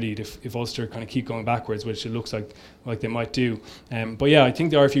not remedied. If Ulster kind of keep going backwards, which it looks like they might do. But yeah, I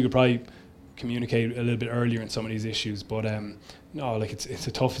think the RFU could probably communicate a little bit earlier in some of these issues, but no, like it's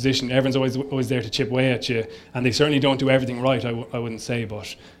a tough position. Everyone's always there to chip away at you, and they certainly don't do everything right. I wouldn't say,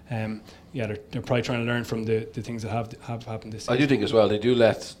 but yeah, they're probably trying to learn from the things that have happened this season. I do think as well they do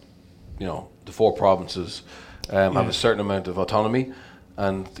let the 4 provinces have a certain amount of autonomy,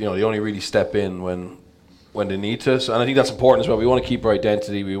 and they only really step in when they need to. So, and I think that's important as well. We want to keep our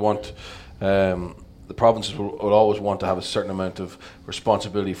identity. We want the provinces will always want to have a certain amount of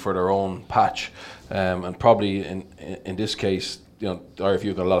responsibility for their own patch, and probably in this case, the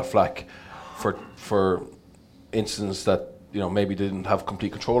RFU got a lot of flack for instances that maybe they didn't have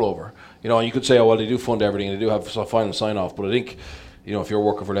complete control over. And you could say, oh well, they do fund everything and they do have final sign off, but I think if you're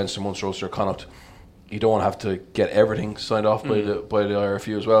working for Leinster, Munster, Ulster, Connacht, you don't want to have to get everything signed off by the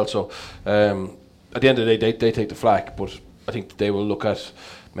RFU as well. So at the end of the day, they take the flack, but I think they will look at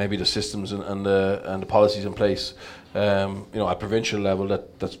maybe the systems and the policies in place, at provincial level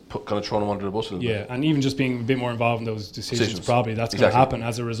that's kind of thrown them under the bus a little bit. Yeah, and even just being a bit more involved in those decisions. Probably that's going to happen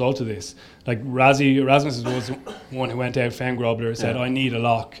as a result of this. Like Rasmus was one who went out, found Grobler, said, I need a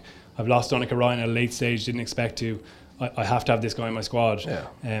lock. I've lost Donncha Ryan at a late stage, didn't expect to. I have to have this guy in my squad.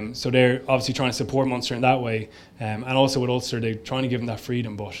 Yeah. So they're obviously trying to support Munster in that way, and also with Ulster, they're trying to give them that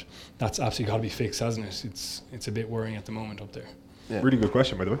freedom, but that's absolutely got to be fixed, hasn't it? It's a bit worrying at the moment up there. Yeah. Really good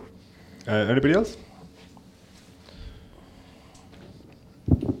question, by the way. Anybody else?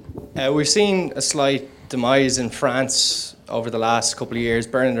 We've seen a slight demise in France over the last couple of years.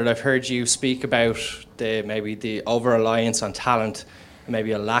 Bernard, I've heard you speak about maybe the over-reliance on talent, and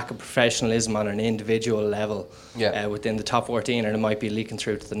maybe a lack of professionalism on an individual level within the top 14, and it might be leaking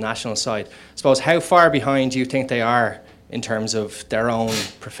through to the national side. I suppose, how far behind do you think they are in terms of their own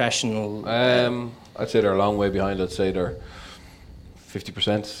professional... I'd say they're a long way behind. I'd say they're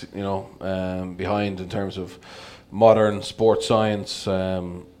 50%, behind in terms of modern sports science,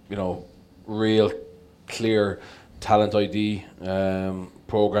 real clear talent ID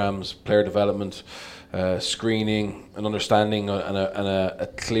programs, player development, screening, and understanding, and a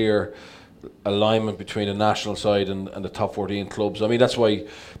clear alignment between the national side and the top 14 clubs. I mean, that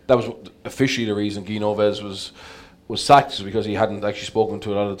was officially the reason Guy Noves was sacked, because he hadn't actually spoken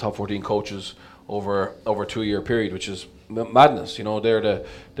to a lot of the top 14 coaches over a 2-year period, which is madness. They're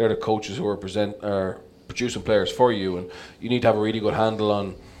the coaches who are producing players for you, and you need to have a really good handle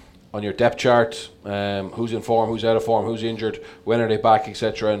on your depth chart, who's in form, who's out of form, who's injured, when are they back,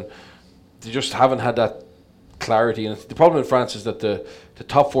 etc. And they just haven't had that clarity. And the problem in France is that the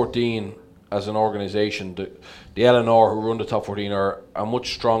top 14 as an organisation, the LNR who run the top 14 are a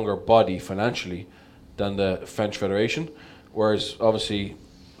much stronger body financially than the French Federation, whereas obviously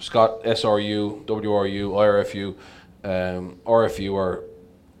SRU, WRU, IRFU, RFU are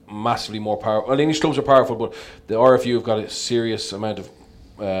massively more powerful. Well, the English clubs are powerful, but the RFU have got a serious amount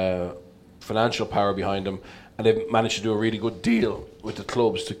of financial power behind them, and they've managed to do a really good deal with the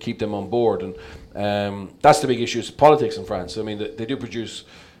clubs to keep them on board. And that's the big issue. It's politics in France. I mean, they do produce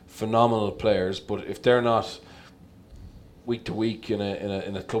phenomenal players, but if they're not week to week in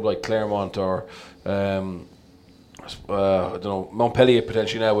a club like Clermont or I don't know, Montpellier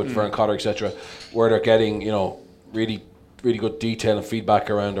potentially now with Vern Cotter, etc., where they're getting really good detail and feedback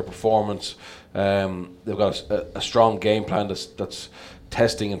around their performance. They've got a strong game plan that's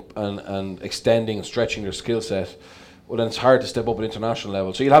testing and extending and stretching their skill set. Well, then it's hard to step up at international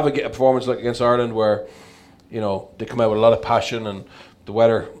level. So you'll have a performance like against Ireland where they come out with a lot of passion, and the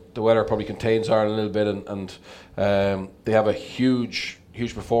weather probably contains Ireland a little bit, and they have a huge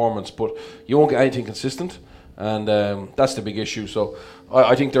performance, but you won't get anything consistent. And that's the big issue. So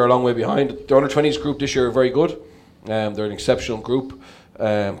I think they're a long way behind. The under-20s group this year are very good. They're an exceptional group.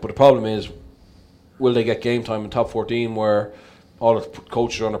 But the problem is, will they get game time in top 14 where all the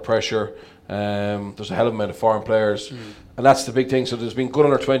coaches are under pressure. There's a hell of a amount of foreign players, and that's the big thing. So there's been good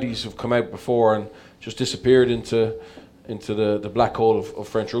under 20s who've come out before and just disappeared into the black hole of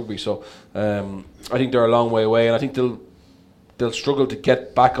French rugby. So I think they're a long way away, and I think they'll struggle to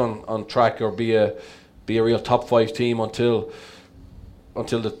get back on track or be a real top 5 team until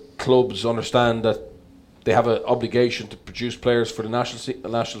the clubs understand that they have an obligation to produce players for the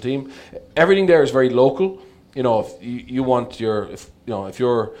national team. Everything there is very local. You know, if you want if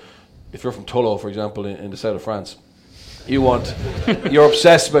you're from Tullow, for example, in the south of France, you're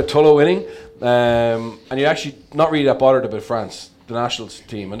obsessed about Tullow winning, and you're actually not really that bothered about France, the national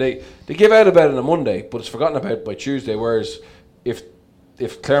team, and they give out about it on a Monday, but it's forgotten about by Tuesday. Whereas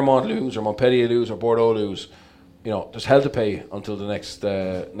if Clermont lose or Montpellier lose or Bordeaux lose, you know, there's hell to pay until the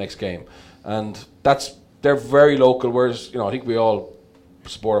next game, and they're very local. Whereas, you know, I think we all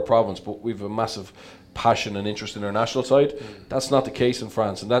support a province, but we've a massive passion and interest in our national side. That's not the case in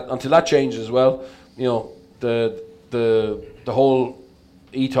France, and that until that changes as well, you know, the whole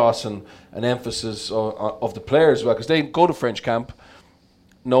ethos and emphasis of the players as well, because they go to French camp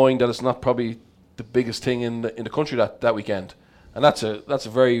knowing that it's not probably the biggest thing in the country that weekend, and that's a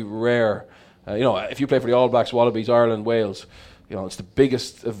very rare. You know, if you play for the All Blacks, Wallabies, Ireland, Wales, you know, it's the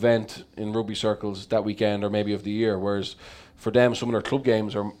biggest event in rugby circles that weekend or maybe of the year. Whereas for them, some of their club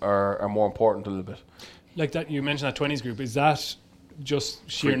games are more important a little bit. Like that, you mentioned that 20s group. Is that just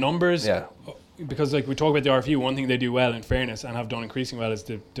sheer numbers? Yeah. Because like we talk about the RFU, one thing they do well, in fairness, and have done increasingly well, is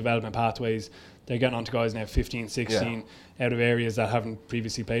the development pathways. They're getting onto guys now 15, 16 out of areas that haven't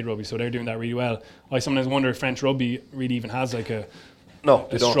previously played rugby, so they're doing that really well. I sometimes wonder if French rugby really even has like a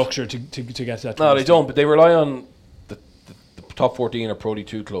structure to get to that. No, they don't, but they rely on the top 14 or Pro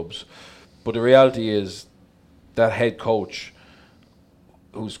D2 clubs. But the reality is that head coach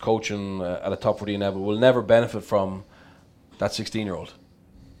who's coaching at a top 14 level will never benefit from that 16-year-old.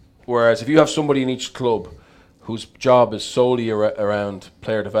 Whereas if you have somebody in each club whose job is solely around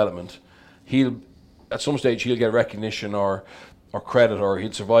player development, at some stage he'll get recognition or credit, or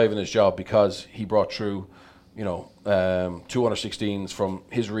he'll survive in his job because he brought through, you know, 2 under 16s from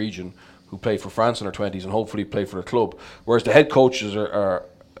his region who play for France under 20s and hopefully play for the club. Whereas the head coaches are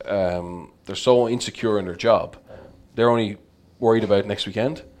they're so insecure in their job, they're only worried about next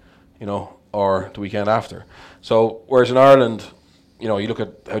weekend, you know, or the weekend after. So whereas in Ireland, you know, you look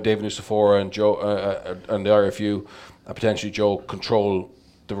at how David Nucifora and Joe and the RFU and potentially Joe control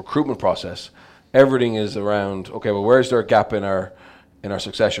the recruitment process. Everything is around, okay, well, where's there a gap in our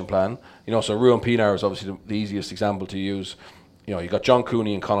succession plan? You know, so Ruan Pinar is obviously the easiest example to use. You know, you got John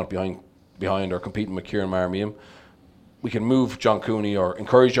Cooney and Connacht behind or competing with Kieran Marmion. We can move John Cooney or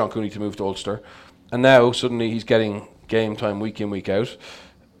encourage John Cooney to move to Ulster, and now suddenly he's getting game time week in, week out,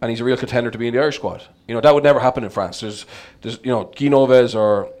 and he's a real contender to be in the Irish squad. You know, that would never happen in France. There's you know, Guy Noves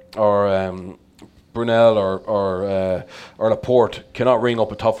or Brunel or Laporte cannot ring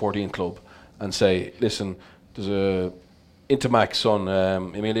up a top 14 club and say, listen, there's a Intermac's son,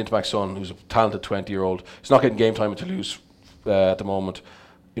 Emile Intermac's son, who's a talented 20-year-old. He's not getting game time at Toulouse at the moment.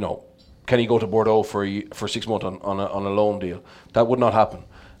 You know, can he go to Bordeaux for 6 months on a loan deal? That would not happen.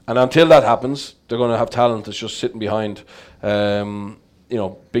 And until that happens, they're going to have talent that's just sitting behind, you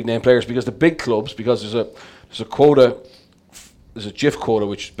know, big name players, because the big clubs, because there's a quota, there's a GIF quota,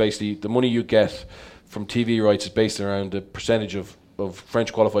 which basically the money you get from TV rights is based around the percentage of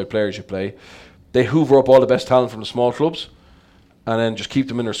French qualified players you play. They hoover up all the best talent from the small clubs and then just keep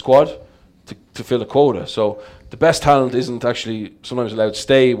them in their squad to fill the quota. So the best talent isn't actually sometimes allowed to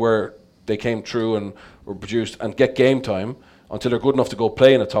stay where they came through and were produced and get game time until they're good enough to go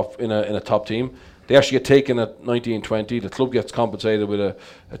play in a top team. They actually get taken at 19, 20. The club gets compensated with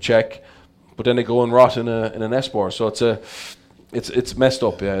a check, but then they go and rot in an S-bar. So it's messed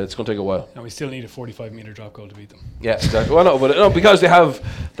up. Yeah, it's going to take a while. And we still need a 45-meter drop goal to beat them. Yeah, exactly. Well, no, because they have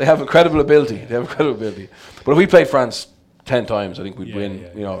incredible ability. They have incredible ability. But if we played France 10 times, I think we'd win.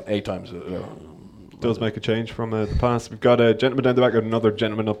 You know, 8 times. Does make a change from the past. We've got a gentleman down the back and another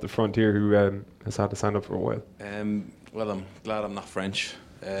gentleman up the front here who has had to stand up for a while. Well, I'm glad I'm not French.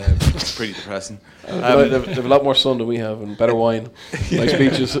 It's pretty depressing. They have a lot more sun than we have and better wine, nice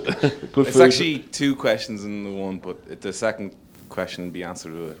beaches, good food. It's actually 2 questions in the one, but the second question be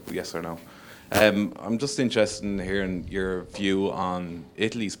answered with yes or no. I'm just interested in hearing your view on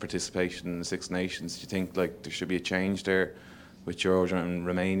Italy's participation in the Six Nations. Do you think like there should be a change there, with Georgia and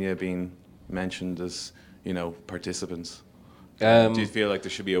Romania being mentioned as, you know, participants? Do you feel like there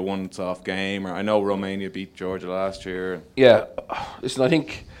should be a once-off game? Or I know Romania beat Georgia last year. Yeah, listen, I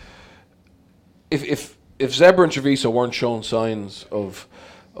think if Zebra and Treviso weren't showing signs of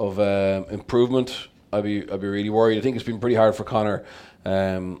improvement I'd be really worried. I think it's been pretty hard for Conor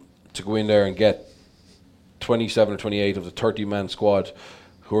to go in there and get 27 or 28 of the 30-man squad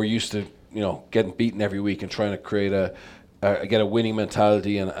who are used to getting beaten every week and trying to create get a winning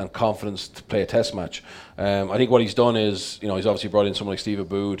mentality and confidence to play a test match. I think what he's done is, he's obviously brought in someone like Steve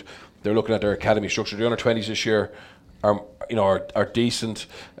Aboud. They're looking at their academy structure. The under-20s this year are decent.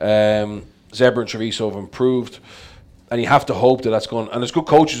 Zebra and Treviso have improved, and you have to hope that's going. And there's good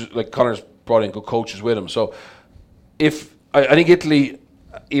coaches, like Conor's brought in good coaches with him. So if I think Italy,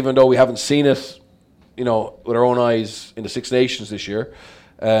 even though we haven't seen it, with our own eyes in the Six Nations this year,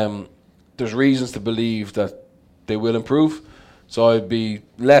 there's reasons to believe that they will improve. So I'd be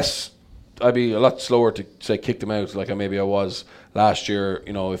a lot slower to say kick them out like I was last year,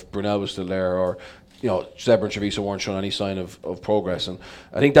 if Brunel was still there, or Zebra and Treviso weren't showing any sign of progress. And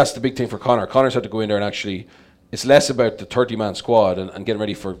I think that's the big thing for Conor. Conor's had to go in there and actually, it's less about the 30-man squad and getting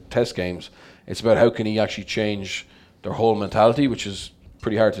ready for test games. It's about how can he actually change their whole mentality, which is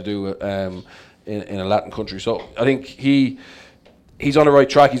pretty hard to do in a Latin country. So I think he's on the right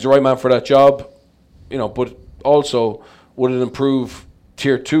track. He's the right man for that job, but also would it improve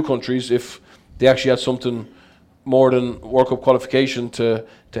tier 2 countries if they actually had something more than World Cup qualification to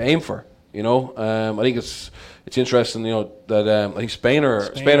aim for? I think it's interesting. That I think Spain are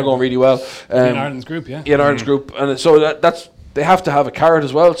going really well. In Ireland's group, yeah. In Ireland's group, and so that's they have to have a carrot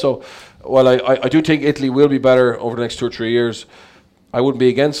as well. So while I do think Italy will be better over the next 2 or 3 years, I wouldn't be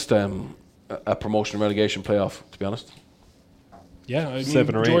against a promotion and relegation playoff, to be honest. Yeah, I mean,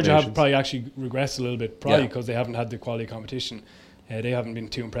 7 or 8 Georgia have nations. probably actually regressed a little bit, probably because they haven't had the quality competition. They haven't been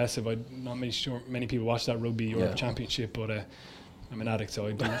too impressive. I'm not many people watch that Rugby Europe Championship, but I'm an addict, so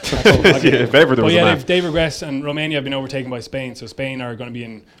I do. If ever there was a map. they've regressed, and Romania have been overtaken by Spain, so Spain are going to be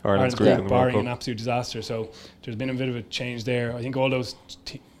in Ireland's group, in the World barring Cup. an absolute disaster. So there's been a bit of a change there. I think all those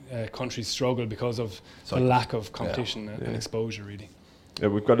countries struggle because of the lack of competition and exposure, really.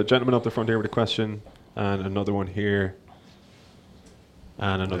 We've got a gentleman up the front here with a question, and another one here,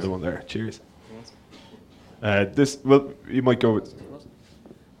 and another one there. Cheers. You might go with.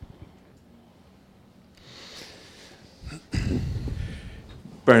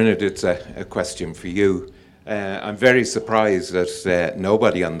 Bernard, it's a question for you. I'm very surprised that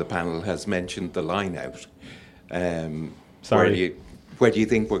nobody on the panel has mentioned the line out. Sorry. Where do you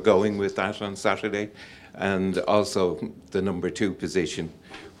think we're going with that on Saturday? And also the number 2 position.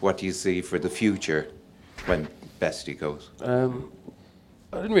 What do you see for the future when Bestie goes? I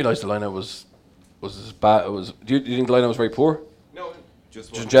didn't realise the line out was as bad. Do you think the line out was very poor? No,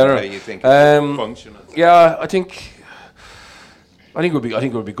 just in general. How you think it will function. Yeah, I think it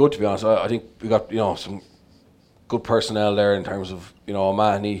would be good, to be honest. I think we got some good personnel there in terms of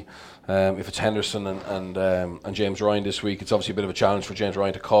O'Mahony. If it's Henderson and James Ryan this week, it's obviously a bit of a challenge for James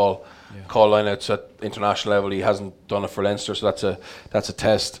Ryan to call lineouts at international level. He hasn't done it for Leinster, so that's a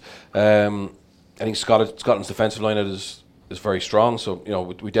test. I think Scotland's defensive lineout is very strong, so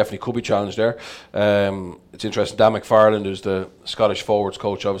we definitely could be challenged there. It's interesting. Dan McFarland, who's the Scottish forwards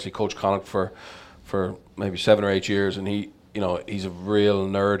coach, obviously coached Connacht for maybe 7 or 8 years, and he's a real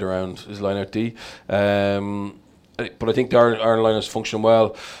nerd around his lineout D. But I think the Ireland line is functioning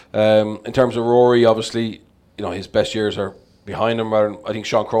well. In terms of Rory, obviously, his best years are behind him. I think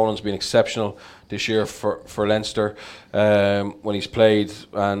Sean Cronin's been exceptional this year for Leinster when he's played.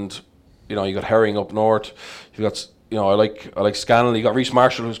 And you got Herring up north. You got I like Scannell. You got Reece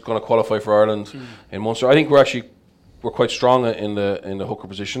Marshall, who's going to qualify for Ireland in Munster. I think we're quite strong in the hooker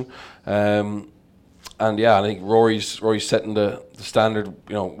position. And I think Rory's setting the standard,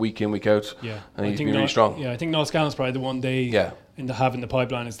 week in, week out. Yeah, and he's been really strong. Yeah, I think Noel Scannell's probably the one have in the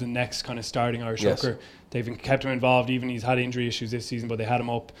pipeline is the next kind of starting Irish hooker. They've kept him involved, even he's had injury issues this season, but they had him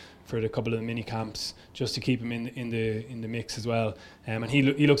up for a couple of the mini camps just to keep him in the mix as well. And he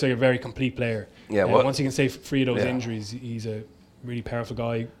looks like a very complete player. Yeah, once he can stay free of those injuries, he's a really powerful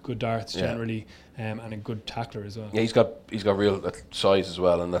guy, good darts generally, and a good tackler as well. Yeah, he's got real size as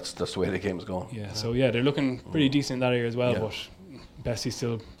well, and that's the way the game is going. Yeah, so they're looking pretty decent in that area as well, but Bestie's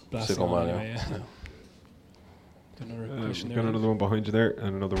still blasting on anyway. Got another question there. Got another one behind you there,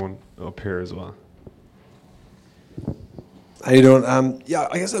 and another one up here as well. How you doing?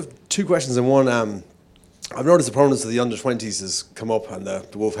 I guess I have 2 questions in one. I've noticed the prominence of the under-20s has come up, and the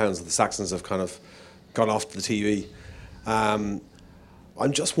Wolfhounds and the Saxons have kind of gone off the TV. I'm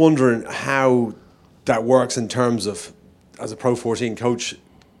just wondering how that works in terms of, as a Pro 14 coach,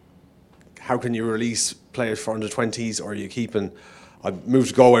 how can you release players for under-20s, or are you keeping... I moved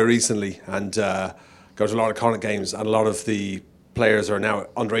to Galway recently and go to a lot of Connacht games, and a lot of the players are now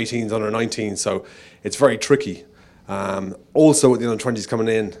under-18s, under-19s, so it's very tricky. Also, with the under-20s coming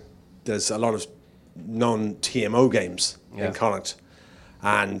in, there's a lot of non-TMO games Yeah. in Connacht,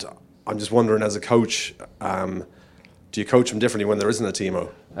 and I'm just wondering, as a coach, do you coach them differently when there isn't a TMO?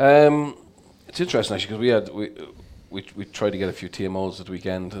 It's interesting actually, because we tried to get a few TMOs at the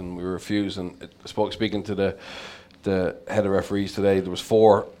weekend and we were refused. And speaking to the head of referees today, there was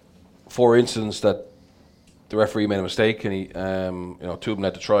four incidents that the referee made a mistake, and he, 2 of them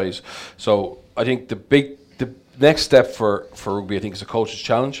led to tries. So I think the next step for rugby, I think, is a coach's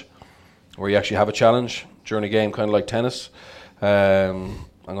challenge, where you actually have a challenge during a game, kind of like tennis. I'm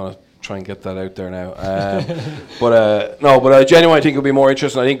going to try and get that out there now. But I genuinely think it'll be more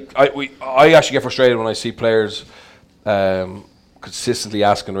interesting. I think I actually get frustrated when I see players consistently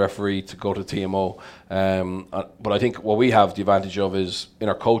asking the referee to go to TMO. But I think what we have the advantage of is in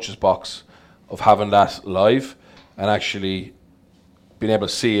our coach's box of having that live and actually being able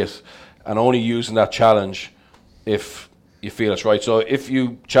to see it and only using that challenge if you feel it's right. So if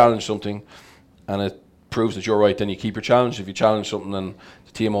you challenge something and it proves that you're right, then you keep your challenge. If you challenge something and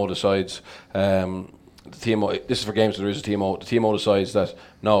the TMO decides, this is for games where there is a TMO, the TMO decides that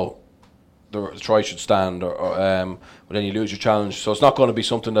no, the try should stand, but then you lose your challenge. So it's not going to be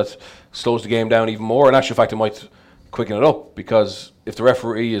something that slows the game down even more. In actual fact, it might quicken it up, because if the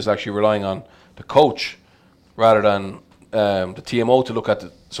referee is actually relying on the coach rather than the TMO to look at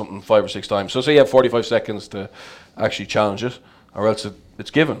something 5 or 6 times. So say you have 45 seconds to actually challenge it, or else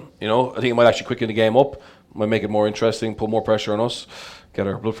it's given. I think it might actually quicken the game up, might make it more interesting, put more pressure on us, get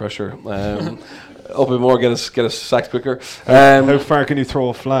our blood pressure up a bit more, get us sacked quicker. How far can you throw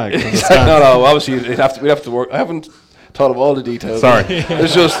a flag? No, obviously we'd have to work. I haven't thought of all the details. Sorry.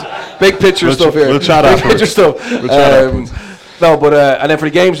 There's just big picture stuff here. We'll chat afterwards. No, but and then for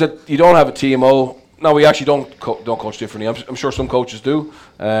the games that you don't have a TMO, no, we actually don't coach differently. I'm sure some coaches do.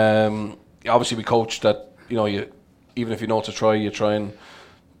 Obviously, we coach that you even if you know it's a try, you try and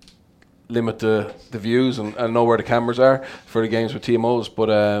limit the views and know where the cameras are for the games with TMOs. But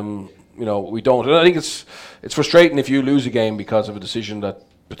we don't. And I think it's frustrating if you lose a game because of a decision that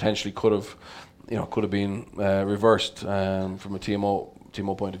potentially could have been reversed from a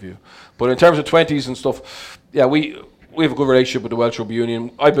TMO point of view. But in terms of 20s and stuff, yeah, we have a good relationship with the Welsh Rugby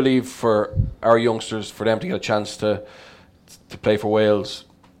Union. I believe for our youngsters, for them to get a chance to play for Wales,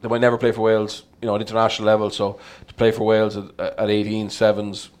 they might never play for Wales, at international level. So to play for Wales at 18,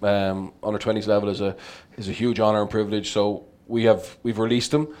 7s, under 20s level is a huge honour and privilege. So we've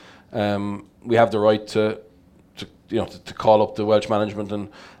released them. We have the right to call up the Welsh management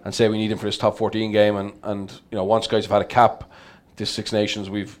and say we need him for this top 14 game. And once guys have had a cap, this Six Nations,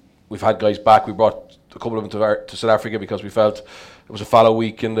 we've had guys back. We brought a couple of them to South Africa because we felt it was a fallow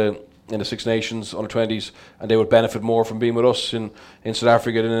week in the Six Nations under 20s, and they would benefit more from being with us in South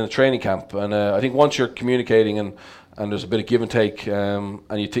Africa than in a training camp. And I think once you're communicating and there's a bit of give and take, and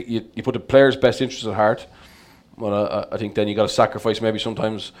you put the players' best interests at heart, well, I think then you got to sacrifice maybe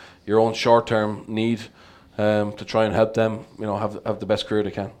sometimes your own short-term need to try and help them, have the best career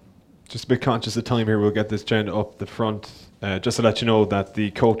they can. Just a bit conscious of time here. We'll get this agenda up the front. Just to let you know that the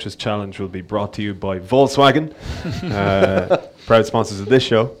Coaches Challenge will be brought to you by Volkswagen, proud sponsors of this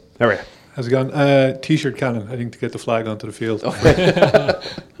show. There we are. How's it going? T-shirt cannon, I think, to get the flag onto the field.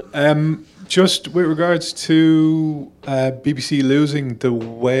 Just with regards to BBC losing the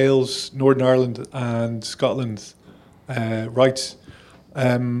Wales, Northern Ireland and Scotland rights,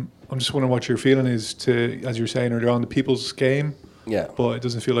 I'm just wondering what your feeling is to, as you're saying earlier on, the people's game. Yeah. But it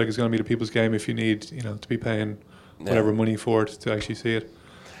doesn't feel like it's going to be the people's game if you need, to be paying whatever money for it to actually see it.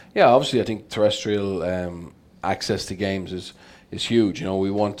 Yeah, obviously I think terrestrial access to games is huge.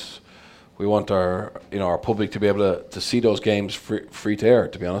 We want our our public to be able to see those games free to air,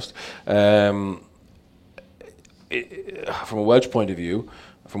 to be honest. From a Welsh point of view,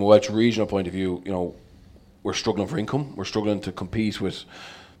 from a Welsh regional point of view, we're struggling for income. We're struggling to compete with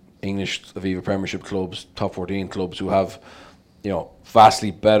English Aviva Premiership clubs, top 14 clubs who have vastly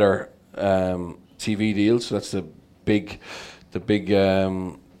better TV deals. So that's the big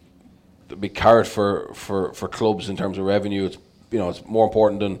carrot for clubs in terms of revenue. It's more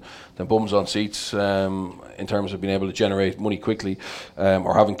important than bums on seats in terms of being able to generate money quickly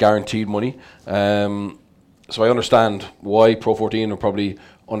or having guaranteed money. So I understand why Pro 14 are probably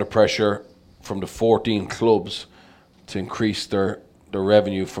under pressure from the 14 clubs to increase their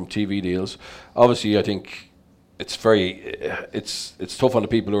revenue from TV deals. Obviously, I think it's tough on the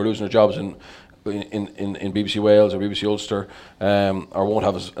people who are losing their jobs in BBC Wales or BBC Ulster or won't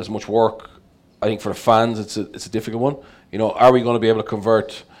have as much work. I think for the fans, it's a difficult one. Are we going to be able to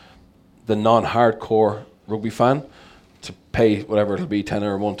convert the non-hardcore rugby fan to pay whatever it'll be,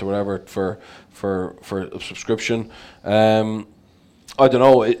 £10 a month or whatever for a subscription? I don't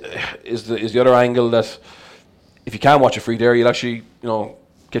know. Is the other angle that if you can watch it free there, you'll actually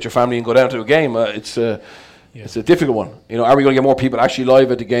get your family and go down to a game. It's a difficult one. Are we going to get more people actually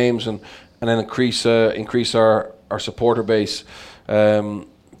live at the games and then increase our supporter base?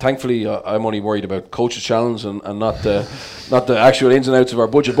 Thankfully, I'm only worried about coach's challenge and not the actual ins and outs of our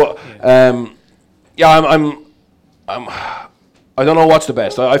budget. But I don't know what's the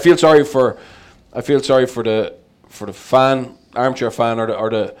best. I feel sorry for the fan, armchair fan, or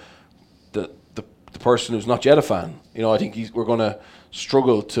the person who's not yet a fan. I think we're going to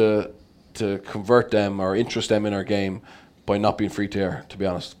struggle to convert them or interest them in our game by not being free to air, to be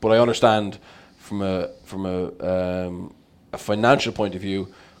honest. But I understand from a financial point of view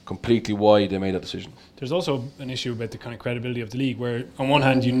completely why they made that decision. There's also an issue about the kind of credibility of the league, where on one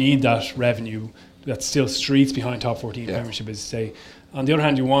hand you need that revenue that still streets behind top 14 Premiership, as you say. On the other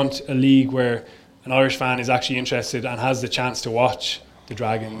hand, you want a league where an Irish fan is actually interested and has the chance to watch the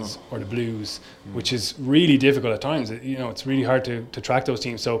Dragons or the Blues, which is really difficult at times. It's really hard to track those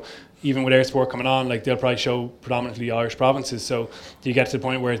teams. So even with Air Sport coming on, they'll probably show predominantly Irish provinces. So you get to the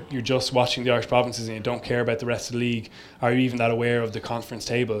point where you're just watching the Irish provinces and you don't care about the rest of the league. Are you even that aware of the conference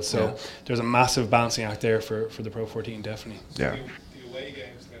table? So there's a massive balancing act there for the Pro 14, definitely. Yeah. The away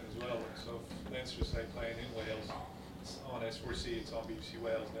games then as well. So if Leinster say playing in Wales, it's on S4C, it's on BBC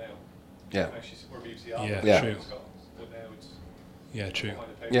Wales now. Yeah. Actually, or BBC Alpha. Yeah, true. But now it's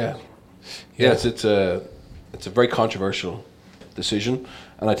true. It's a very controversial decision,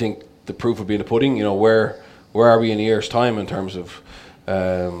 and I think the proof will be in the pudding. Where are we in a year's time in terms of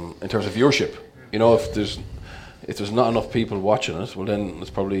viewership? If there's not enough people watching it, well then it's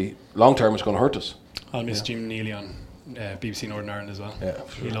probably long term it's going to hurt us. I'll miss Jim Neely on BBC Northern Ireland as well. Yeah,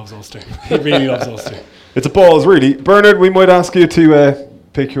 He loves Ulster. He really loves Ulster. It's a pause, really. Bernard, we might ask you to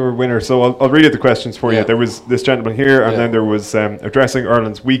pick your winner. So I'll read out the questions for you. There was this gentleman here, and then there was addressing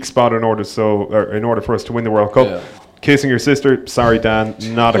Ireland's weak spot in order for us to win the World Cup. Yeah. Kissing your sister, sorry Dan,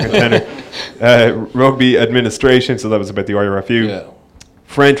 not a contender. Rugby administration, so that was about the IRFU. Yeah.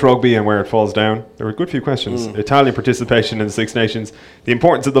 French rugby and where it falls down. There were a good few questions. Italian participation in the Six Nations. The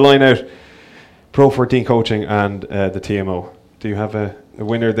importance of the line out. Pro 14 coaching and the TMO. Do you have a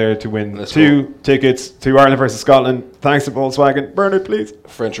winner there to win two tickets to Ireland versus Scotland? Thanks to Volkswagen. Bernard, please.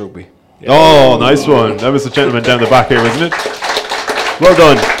 French rugby. Yeah. Oh, nice one. That was the gentleman down the back here, wasn't it? Well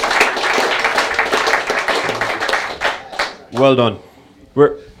done. Well done.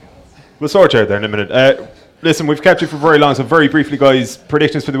 We'll sort you out there in a minute. Listen, we've kept you for very long, so very briefly, guys,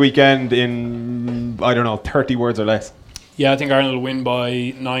 predictions for the weekend in, 30 words or less. Yeah, I think Ireland will win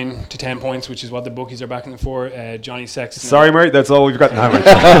by 9 to 10 points, which is what the bookies are backing them for. Johnny Sexton. Sorry, Murray, that's all we've got now.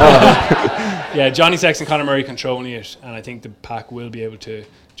 Yeah, Johnny Sexton, Conor Murray controlling it, and I think the pack will be able to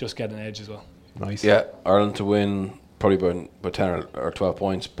just get an edge as well. Nice. Yeah, Ireland to win probably by 10 or 12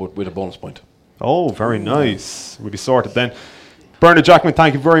 points, but with a bonus point. Oh, very nice. We'll be sorted then. Bernard Jackman,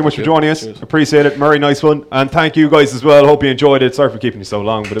 thank you very much for joining us. Cheers. Appreciate it. Murray, nice one. And thank you guys as well. Hope you enjoyed it. Sorry for keeping you so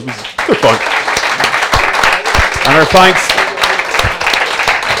long, but it was good fun. And our thanks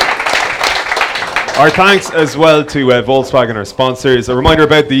as well to Volkswagen, our sponsors. A reminder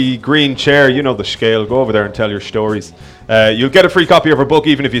about the green chair, the scale. Go over there and tell your stories. You'll get a free copy of our book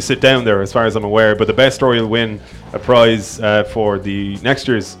even if you sit down there, as far as I'm aware. But the best story will win a prize for the next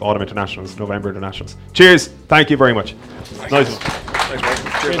year's Autumn Internationals, November Internationals. Cheers. Thank you very much. Nice one. Thanks,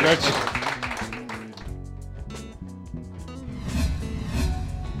 Mike. Cheers.